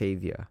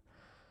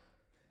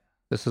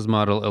 This is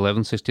model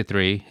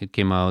 1163. It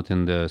came out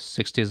in the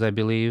 60s, I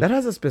believe. That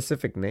has a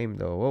specific name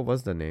though. What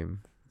was the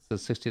name?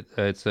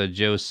 It's a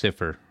Joe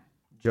Cipher.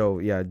 Joe.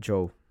 Yeah,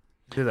 Joe.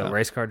 Is that a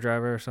race car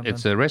driver or something?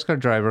 It's a race car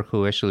driver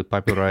who actually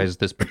popularized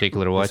this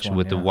particular watch one,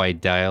 with the yeah.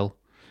 white dial.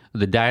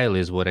 The dial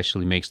is what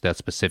actually makes that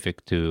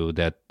specific to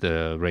that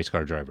race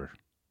car driver.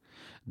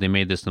 They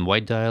made this in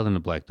white dial and a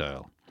black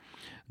dial.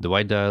 The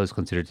white dial is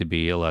considered to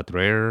be a lot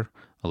rarer,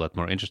 a lot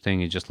more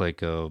interesting. It's just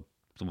like,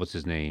 what's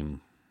his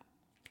name?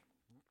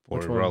 For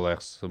Which one?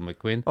 Rolex,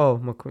 McQueen? Oh,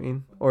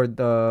 McQueen or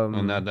the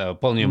Oh,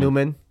 not Paul Newman.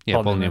 Newman.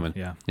 Yeah, Paul Newman.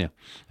 Yeah.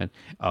 And,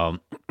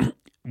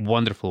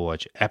 wonderful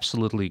watch.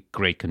 Absolutely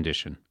great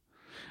condition.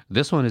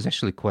 This one is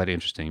actually quite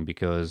interesting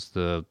because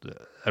the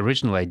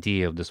original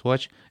idea of this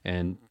watch,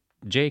 and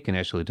Jay can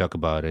actually talk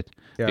about it,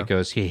 Yeah.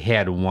 because he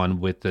had one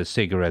with the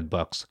cigarette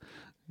box.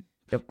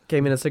 Yep,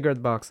 came in a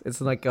cigarette box.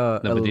 It's like No,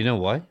 but do you know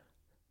why?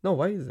 No,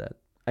 why is that?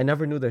 I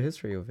never knew the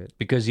history of it.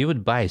 Because you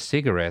would buy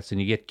cigarettes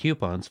and you get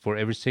coupons for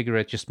every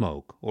cigarette you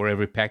smoke or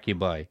every pack you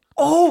buy.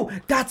 Oh,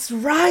 that's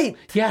right.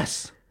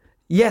 Yes.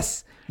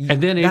 Yes.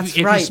 And then that's if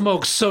you right.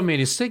 smoke so many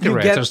You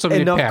cigarettes get or so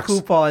many enough packs,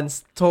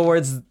 coupons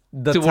towards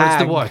the Towards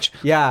tag. the watch.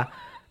 Yeah,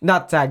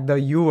 not tag, the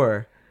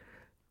ewer.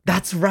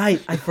 That's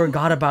right. I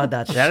forgot about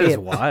that. That shit. is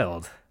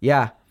wild.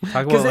 Yeah,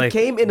 Talk because about, it like,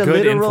 came in a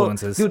good literal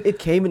influences. dude. It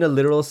came in a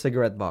literal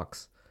cigarette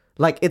box.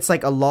 Like it's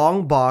like a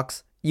long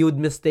box. You would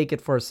mistake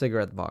it for a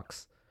cigarette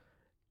box.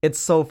 It's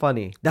so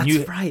funny. That's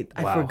right.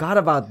 I wow. forgot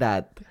about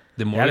that.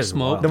 the more That you is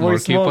smoke, wild. the more you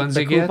smoke, coupons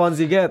the you get, coupons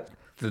you get.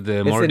 the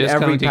It's more in every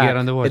discount you pack. get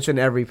on the watch. It's in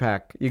every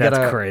pack. You That's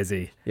gotta.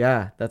 crazy.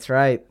 Yeah, that's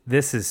right.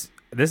 This is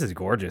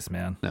gorgeous,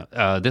 man.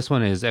 No, this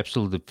one is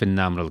absolutely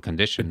phenomenal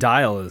condition.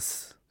 Dial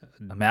is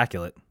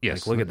immaculate.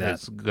 Yes, Like, look at that.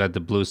 It's got the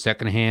blue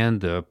second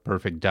hand, the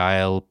perfect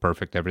dial,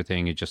 perfect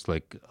everything. It's just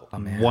like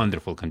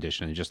wonderful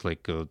condition. It's just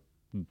like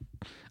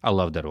I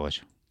love that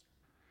watch.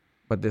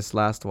 But this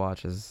last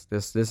watch is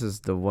this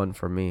is the one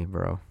for me,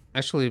 bro.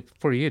 Actually,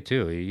 for you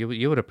too,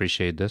 you would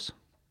appreciate this.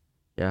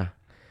 Yeah.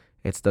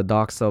 It's the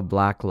Doxa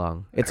Black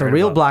Lung. It's a Heard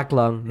real about- black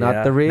lung, not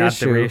Yeah, the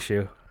reissue. Not the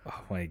reissue.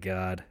 Oh my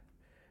god.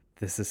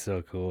 This is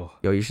so cool.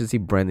 Yo, you should see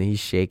Brendan. He's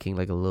shaking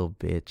like a little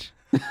bitch.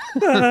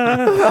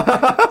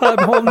 I'm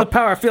holding the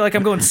power. I feel like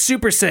I'm going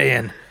Super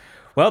Saiyan.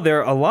 Well,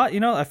 they're a lot,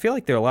 I feel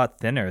like they're a lot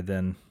thinner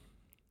than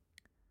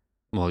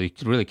Well, you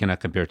really cannot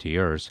compare to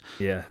yours.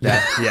 yeah.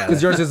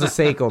 Because yours is a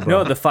Seiko, bro.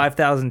 No, the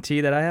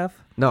 5000T that I have?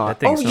 No. that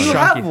thing's Oh, so you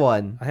chunky. have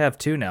one. I have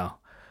two now.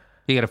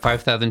 You got a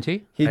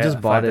 5000T? He I just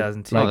have bought it.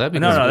 5000T. Oh, that'd be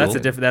no, cool. that's a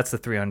different. That's the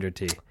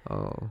 300T.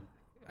 Oh.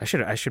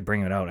 I should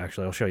bring it out.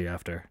 Actually, I'll show you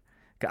after.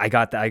 I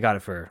got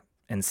it for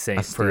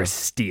insane for a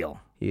steal.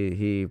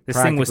 He This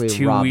thing was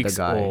practically 2 robbed weeks the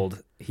guy.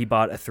 old. He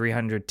bought a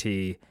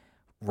 300T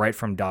right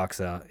from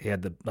Doxa. He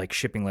had the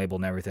shipping label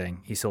and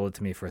everything. He sold it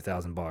to me for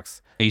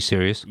 $1,000. Are you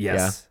serious?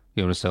 Yes.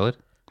 You want to sell it?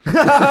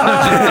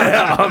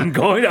 I'm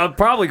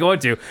probably going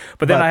to.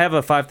 But then But- I have a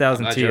I'm 5000T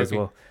not as joking.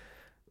 well.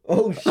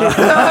 Oh shit!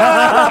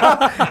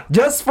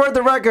 Just for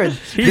the record,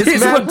 He's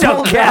this man whipped out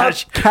pulled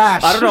cash.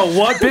 Cash. I don't know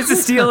what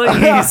business dealing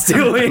he's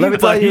doing, Let me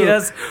tell but he you,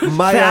 has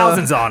my,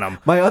 thousands on him.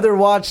 My other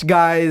watch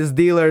guys,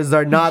 dealers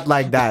are not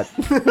like that.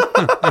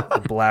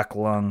 Black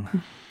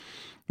lung.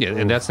 Yeah,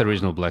 and that's the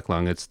original Black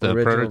Lung. It's the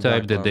Original prototype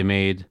Black that Lung. they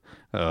made.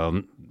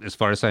 As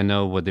far as I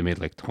know, what they made,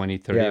 like 20,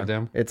 30 of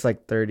them. It's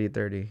like 30. Yeah,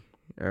 30.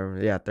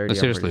 No, I'm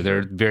seriously, pretty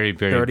they're sure. very,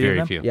 very, 30 of very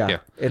them? few. Yeah,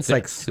 it's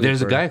like There's a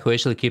super- guy who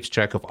actually keeps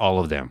track of all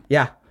of them.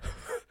 Yeah,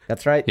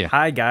 that's right. Yeah.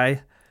 Hi,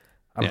 guy.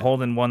 I'm Yeah.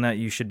 holding one that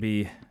you should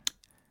be.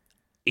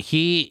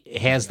 He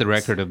has the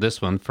record of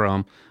this one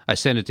from. I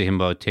sent it to him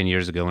about 10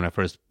 years ago when I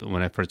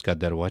first got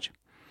that watch.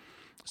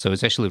 So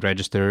it's actually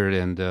registered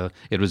and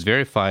it was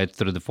verified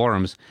through the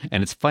forums.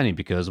 And it's funny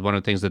because one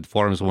of the things that the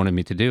forums wanted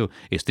me to do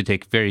is to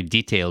take very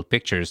detailed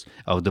pictures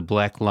of the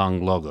Black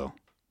Lung logo.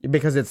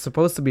 Because it's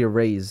supposed to be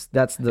raised.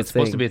 That's the It's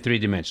thing. supposed to be a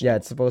 3-dimensional. Yeah,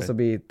 it's supposed to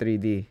be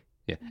 3D.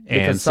 Yeah.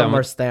 Because And some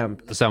are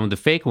stamped. some of the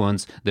fake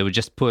ones, they would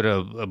just put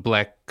a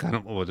black kind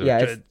of...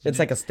 Yeah, it's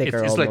like a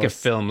sticker It's like a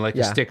almost. film, like a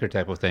Yeah. sticker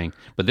type of thing.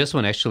 But this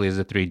one actually is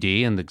a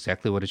 3D and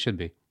exactly what it should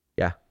be.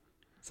 Yeah,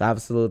 it's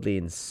absolutely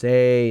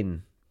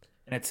insane.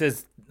 And it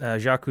says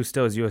Jacques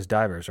Cousteau's U.S.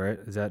 Divers, right?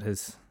 Was that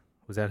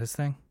his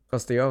thing?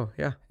 Castillo,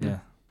 yeah. Yeah.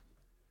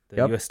 The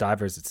Yep. U.S.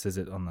 Divers, it says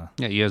it on the.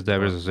 Yeah, U.S.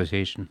 Divers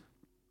Association.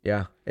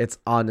 Yeah, it's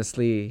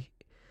honestly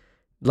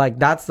like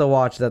that's the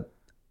watch that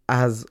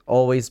has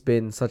always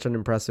been such an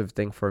impressive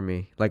thing for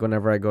me. Like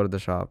whenever I go to the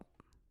shop,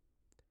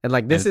 And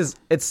like this is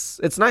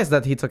it's nice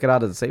that he took it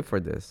out of the safe for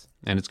this.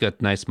 And it's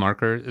got nice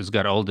marker. It's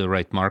got all the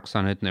right marks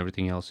on it and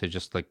everything else. It's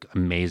just like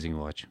amazing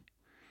watch.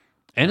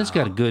 And it's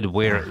got good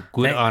wear,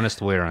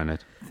 honest wear on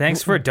it.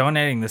 Thanks for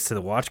donating this to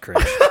the Watch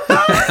Crunch.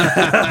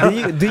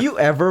 do you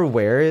ever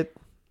wear it?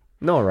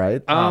 No,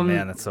 right? Oh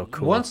man, that's so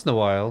cool. Once in a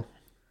while.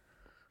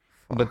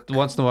 But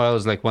once in a while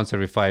is like once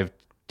every 5-10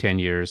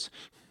 years.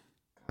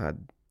 God,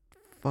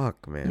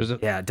 fuck, man.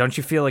 Yeah, don't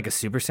you feel like a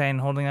Super Saiyan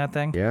holding that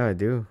thing? Yeah, I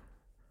do.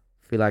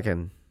 Feel like I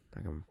can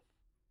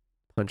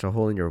punch a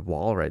hole in your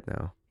wall right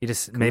now. You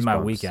just made my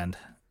Goosebumps. weekend.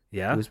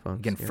 Yeah? Goosebumps,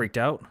 You getting yeah. freaked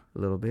out? A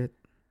little bit.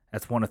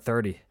 That's 1 to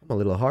 30. I'm a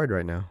little hard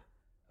right now.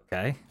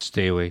 Okay.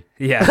 Stay away.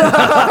 Yeah.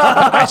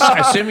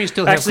 I assume you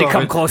still have Actually, COVID.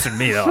 come closer to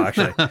me, though,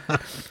 actually.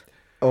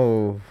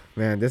 Oh,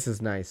 man, this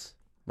is nice.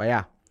 But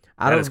yeah,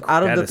 out That of is- the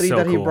that three is so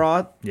that he cool.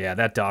 brought, Yeah,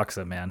 that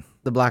Doxa, man.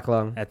 the Black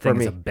Lung That for thing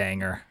me. is a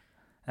banger.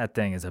 That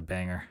thing is a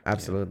banger.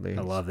 Absolutely.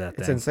 I love that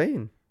It's thing.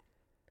 insane.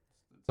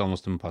 It's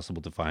almost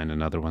impossible to find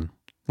another one.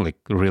 Like,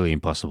 really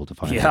impossible to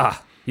find. Yeah.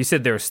 You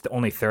said there's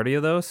only 30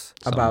 of those?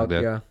 Something About, like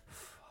that. yeah.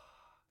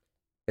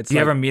 It's Do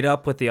you like, ever meet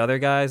up with the other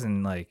guys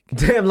and like...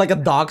 damn, like a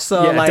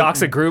Doxa. Yeah, like,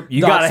 Doxa group.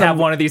 You gotta have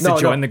one of these to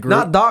join the group.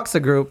 Not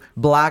Doxa group,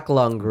 Black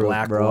Lung group,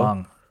 Black bro.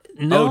 Lung.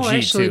 No, OG I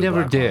actually too,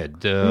 never Black Lung.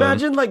 did.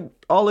 Imagine like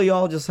all of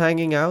y'all just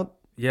hanging out,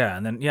 Yeah,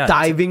 and then,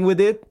 diving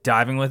with it.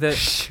 diving with it.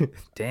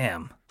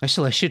 Damn.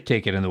 Actually, I should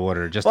take it in the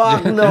water. Just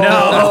Fuck no.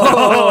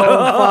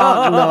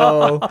 Fuck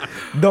no.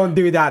 Don't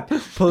do that,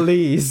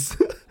 please.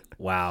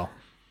 Wow.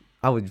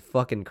 I would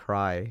fucking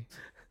cry.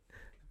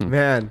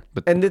 Man.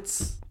 But- And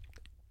it's,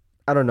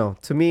 I don't know.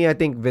 To me, I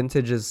think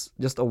vintage is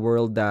just a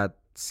world that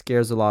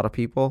scares a lot of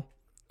people.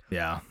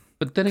 Yeah.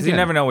 But then Because again, you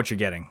never know what you're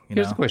getting. You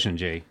here's know? the question,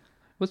 Jay.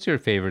 What's your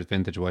favorite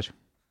vintage watch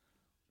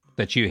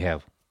that you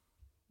have?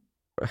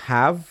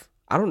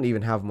 I don't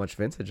even have much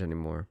vintage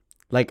anymore.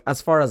 Like,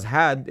 as far as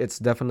had, it's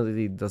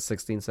definitely the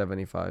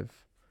 1675.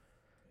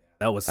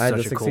 That was I had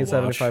the such a cool watch.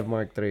 1675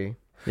 Mark III.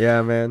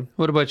 Yeah, man.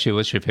 What about you?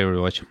 What's your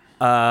favorite watch?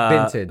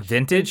 Vintage.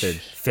 Vintage.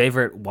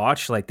 Favorite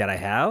watch like that I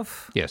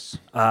have? Yes.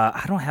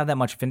 I don't have that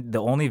much.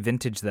 The only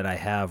vintage that I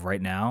have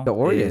right now The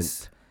Orient.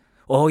 is...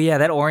 Oh, yeah,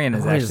 that Orient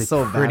is Orient actually is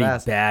so pretty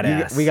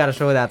badass. We got to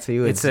show that to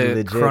you. It's a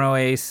legit. Chrono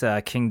Ace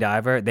King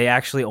Diver. They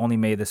actually only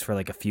made this for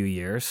like a few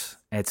years.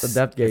 It's The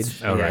depth gauge.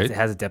 it's- Oh, yeah, right. it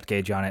has a depth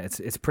gauge on it.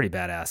 It's pretty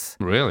badass.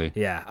 Really?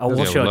 Yeah, Yeah,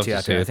 we'll I show would it to you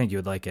love to after. see I it. think you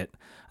would like it.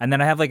 And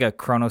then I have like a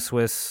Chrono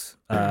Swiss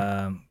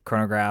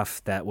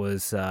chronograph that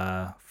was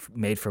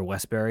made for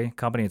Westbury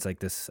Company. It's like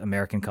this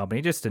American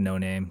company, just a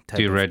no-name type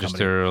Do you of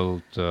register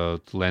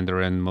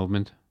lander end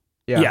movement?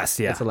 Yeah. Yes,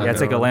 yeah. It's a Yeah, it's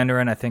like a Lander.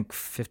 Landerin, I think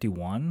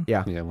 51.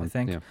 Yeah. Yeah, I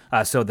think.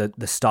 Yeah. So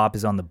the stop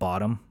is on the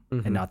bottom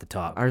Mhm. and not the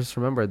top. I just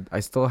remembered, I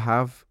still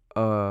have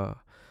a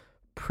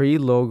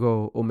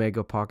pre-logo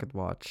Omega pocket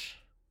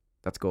watch.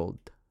 That's gold.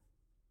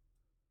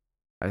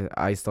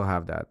 I still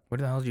have that Where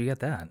the hell did you get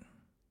that?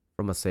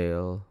 from a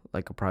sale,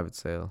 like a private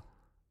sale.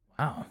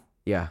 Wow,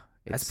 Yeah.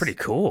 that's pretty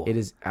cool. It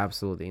is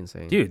absolutely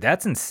insane. Dude,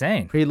 that's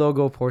insane.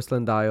 Pre-logo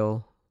porcelain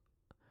dial.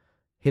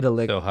 Hit a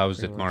lick. So how is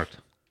pretty it much. marked?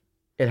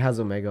 It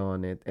has Omega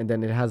on it, and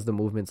then it has the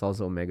movements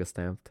also Omega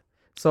stamped.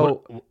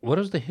 So, What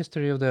is the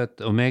history of that?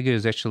 Omega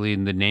is actually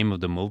in the name of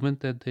the movement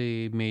that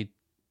they made.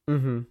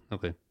 mhm.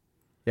 Okay.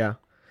 Yeah.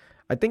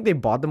 I think they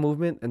bought the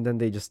movement and then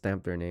they just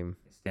stamped their name.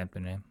 Stamp the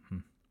name.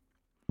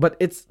 But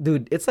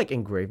it's like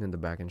engraved in the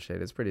back and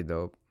shit. It's pretty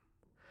dope.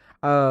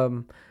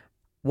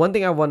 One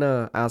thing I want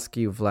to ask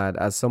you, Vlad,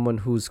 as someone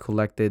who's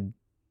collected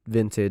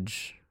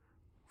vintage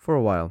for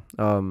a while,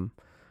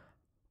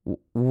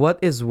 what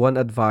is one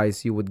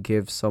advice you would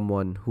give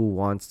someone who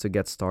wants to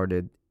get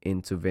started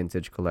into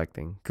vintage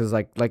collecting? Because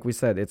like we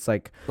said, it's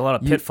like A lot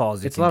of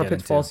pitfalls. it's a lot of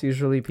pitfalls.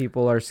 Usually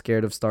people are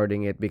scared of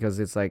starting it because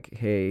it's like,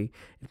 hey,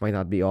 it might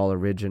not be all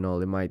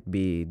original. It might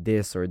be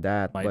this or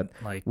that. Might, but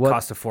like what-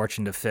 cost a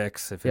fortune to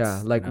fix. If yeah,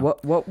 it's, like you know.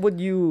 what would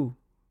you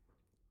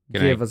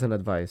Can give I- as an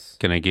advice?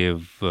 Can I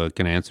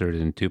answer it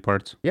in two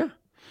parts? Yeah.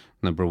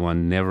 Number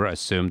one, never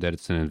assume that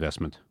it's an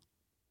investment.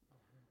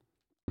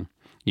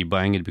 You're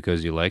buying it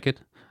because you like it.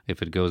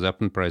 If it goes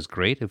up in price,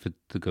 great. If it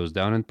goes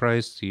down in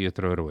price, you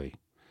throw it away.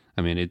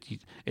 I mean,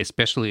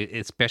 especially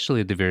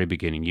at the very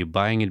beginning, you're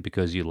buying it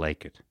because you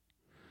like it.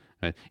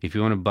 Right? If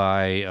you want to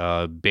buy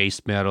a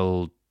base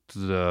metal,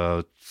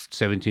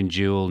 17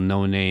 jewel,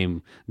 no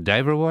name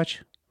diver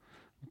watch,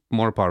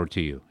 more power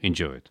to you.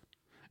 Enjoy it.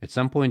 At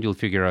some point, you'll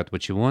figure out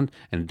what you want,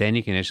 and then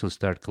you can actually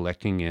start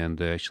collecting and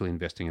actually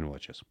investing in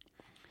watches.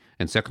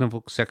 And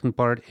second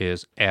part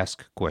is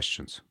ask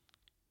questions.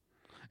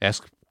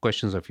 Ask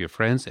questions of your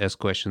friends. Ask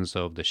questions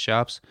of the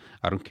shops.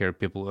 I don't care.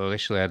 People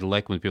actually, I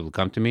like when people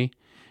come to me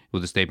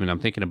with the statement, "I'm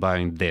thinking of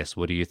buying this.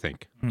 What do you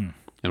think?" And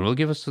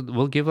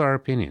we'll give our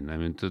opinion. I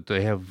mean,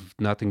 they have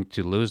nothing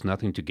to lose,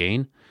 nothing to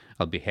gain.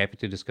 I'll be happy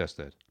to discuss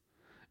that.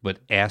 But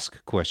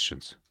ask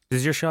questions.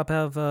 Does your shop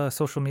have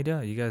social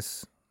media? You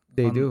guys?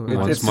 They do.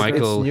 Once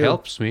Michael new.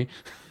 helps me,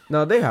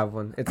 No, they have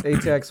one. It's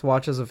ATX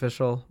Watches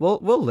official. We'll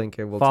link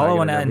it. We'll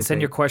Follow tag it and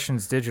send your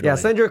questions digitally. Yeah,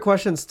 send your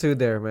questions to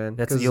there, man.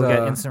 You'll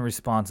get instant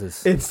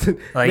responses. Instant.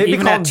 Like maybe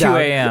even calm at 2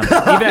 down. a.m.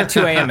 Even at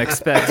 2 a.m.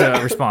 expect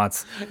a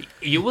response.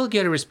 You will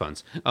get a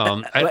response.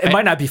 It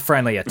might not be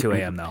friendly at 2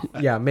 a.m. though.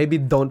 Yeah, maybe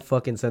don't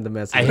fucking send a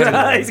message.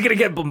 He's gonna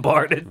get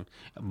bombarded.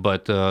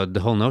 But the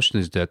whole notion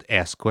is that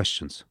ask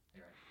questions.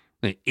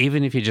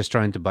 Even if you're just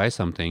trying to buy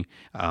something,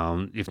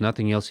 if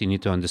nothing else, you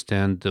need to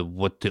understand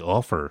what to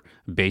offer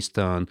based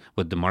on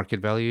what the market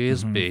value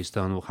is, based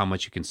on how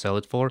much you can sell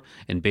it for,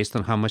 and based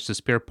on how much the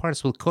spare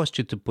parts will cost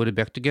you to put it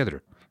back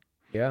together.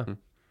 Yeah. You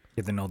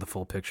have to know the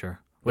full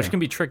picture, which can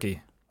be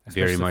tricky.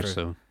 Very especially much for,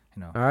 so.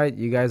 You know. All right,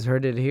 you guys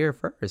heard it here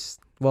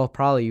first. Well,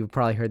 you've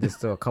probably heard this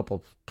to a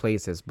couple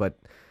places, but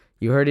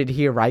you heard it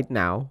here right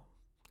now.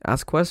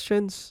 Ask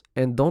questions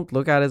and don't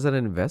look at it as an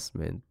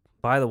investment.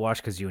 Buy the watch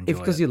because you enjoy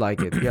Because it. you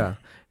like it, yeah.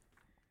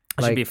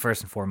 That should be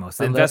first and foremost.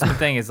 The investment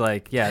thing is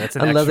like, that's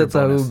an unless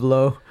extra it's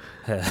bonus.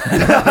 a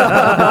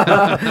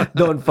Hublot.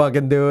 Don't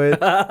fucking do it.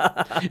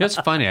 It's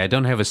funny. I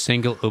don't have a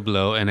single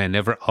Hublot, and I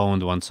never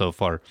owned one so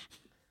far.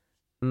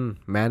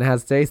 Man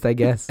has taste, I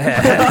guess.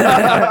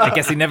 I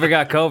guess he never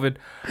got COVID.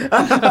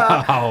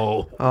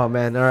 Oh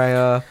Man, all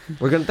right.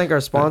 We're gonna thank our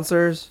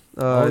sponsors.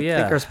 Oh, yeah.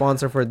 I think our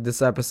sponsor for this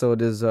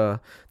episode is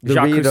Jacques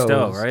Doritos.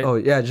 Cousteau, right? Oh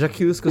yeah, Jacques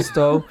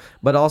Cousteau,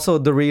 but also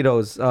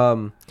Doritos.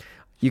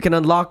 You can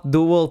unlock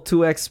dual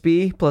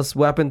 2XP plus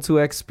weapon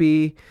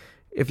 2XP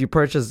if you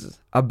purchase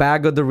a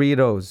bag of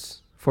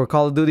Doritos for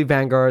Call of Duty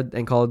Vanguard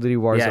and Call of Duty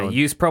Warzone. Yeah,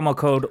 use promo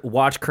code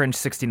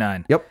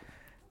WatchCringe69. Yep.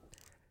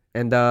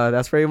 And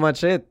that's pretty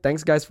much it.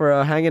 Thanks, guys,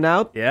 for hanging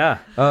out. Yeah.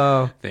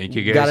 Thank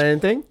you, guys. Got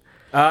anything?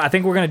 I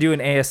think we're gonna do an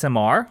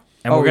ASMR,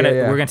 and Oh, we're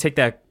yeah. gonna take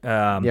that in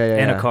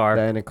a car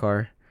The in a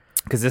car.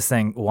 because this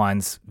thing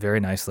winds very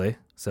nicely.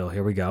 So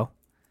here we go.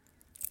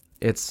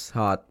 It's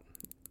hot.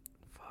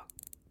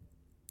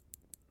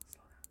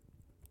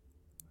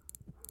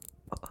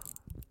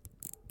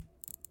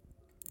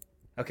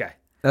 Okay.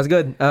 That's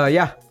good.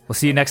 Yeah. We'll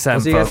see you next time.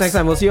 We'll see you guys folks. next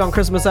time. We'll see you on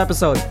Christmas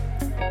episode.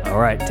 All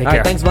right. Take All care.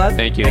 right. Thanks, Vlad.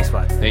 Thank you. Thanks,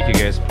 bud. Thank you,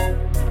 guys.